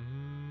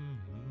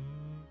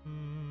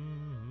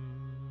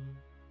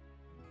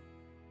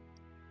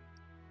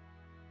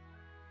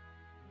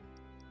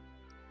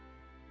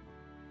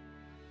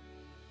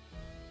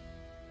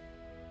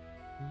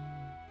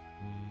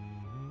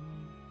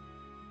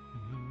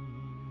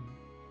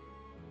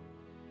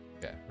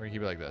 we're gonna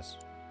keep it like this.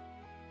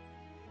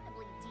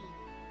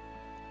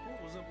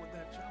 What was up with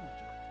that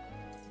challenger?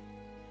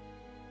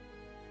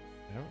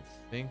 I don't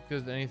think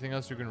there's anything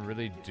else you can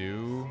really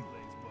do.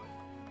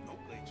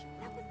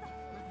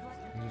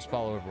 You can just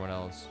follow everyone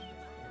else.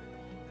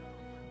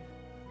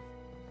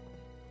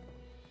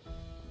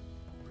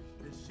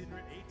 The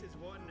Shinra 8 is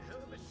one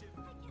hell of a ship.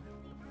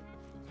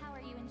 How are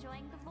you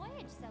enjoying the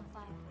voyage so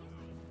far?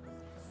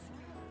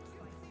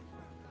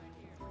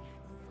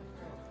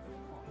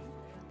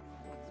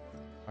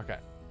 Okay,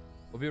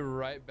 we'll be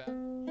right back.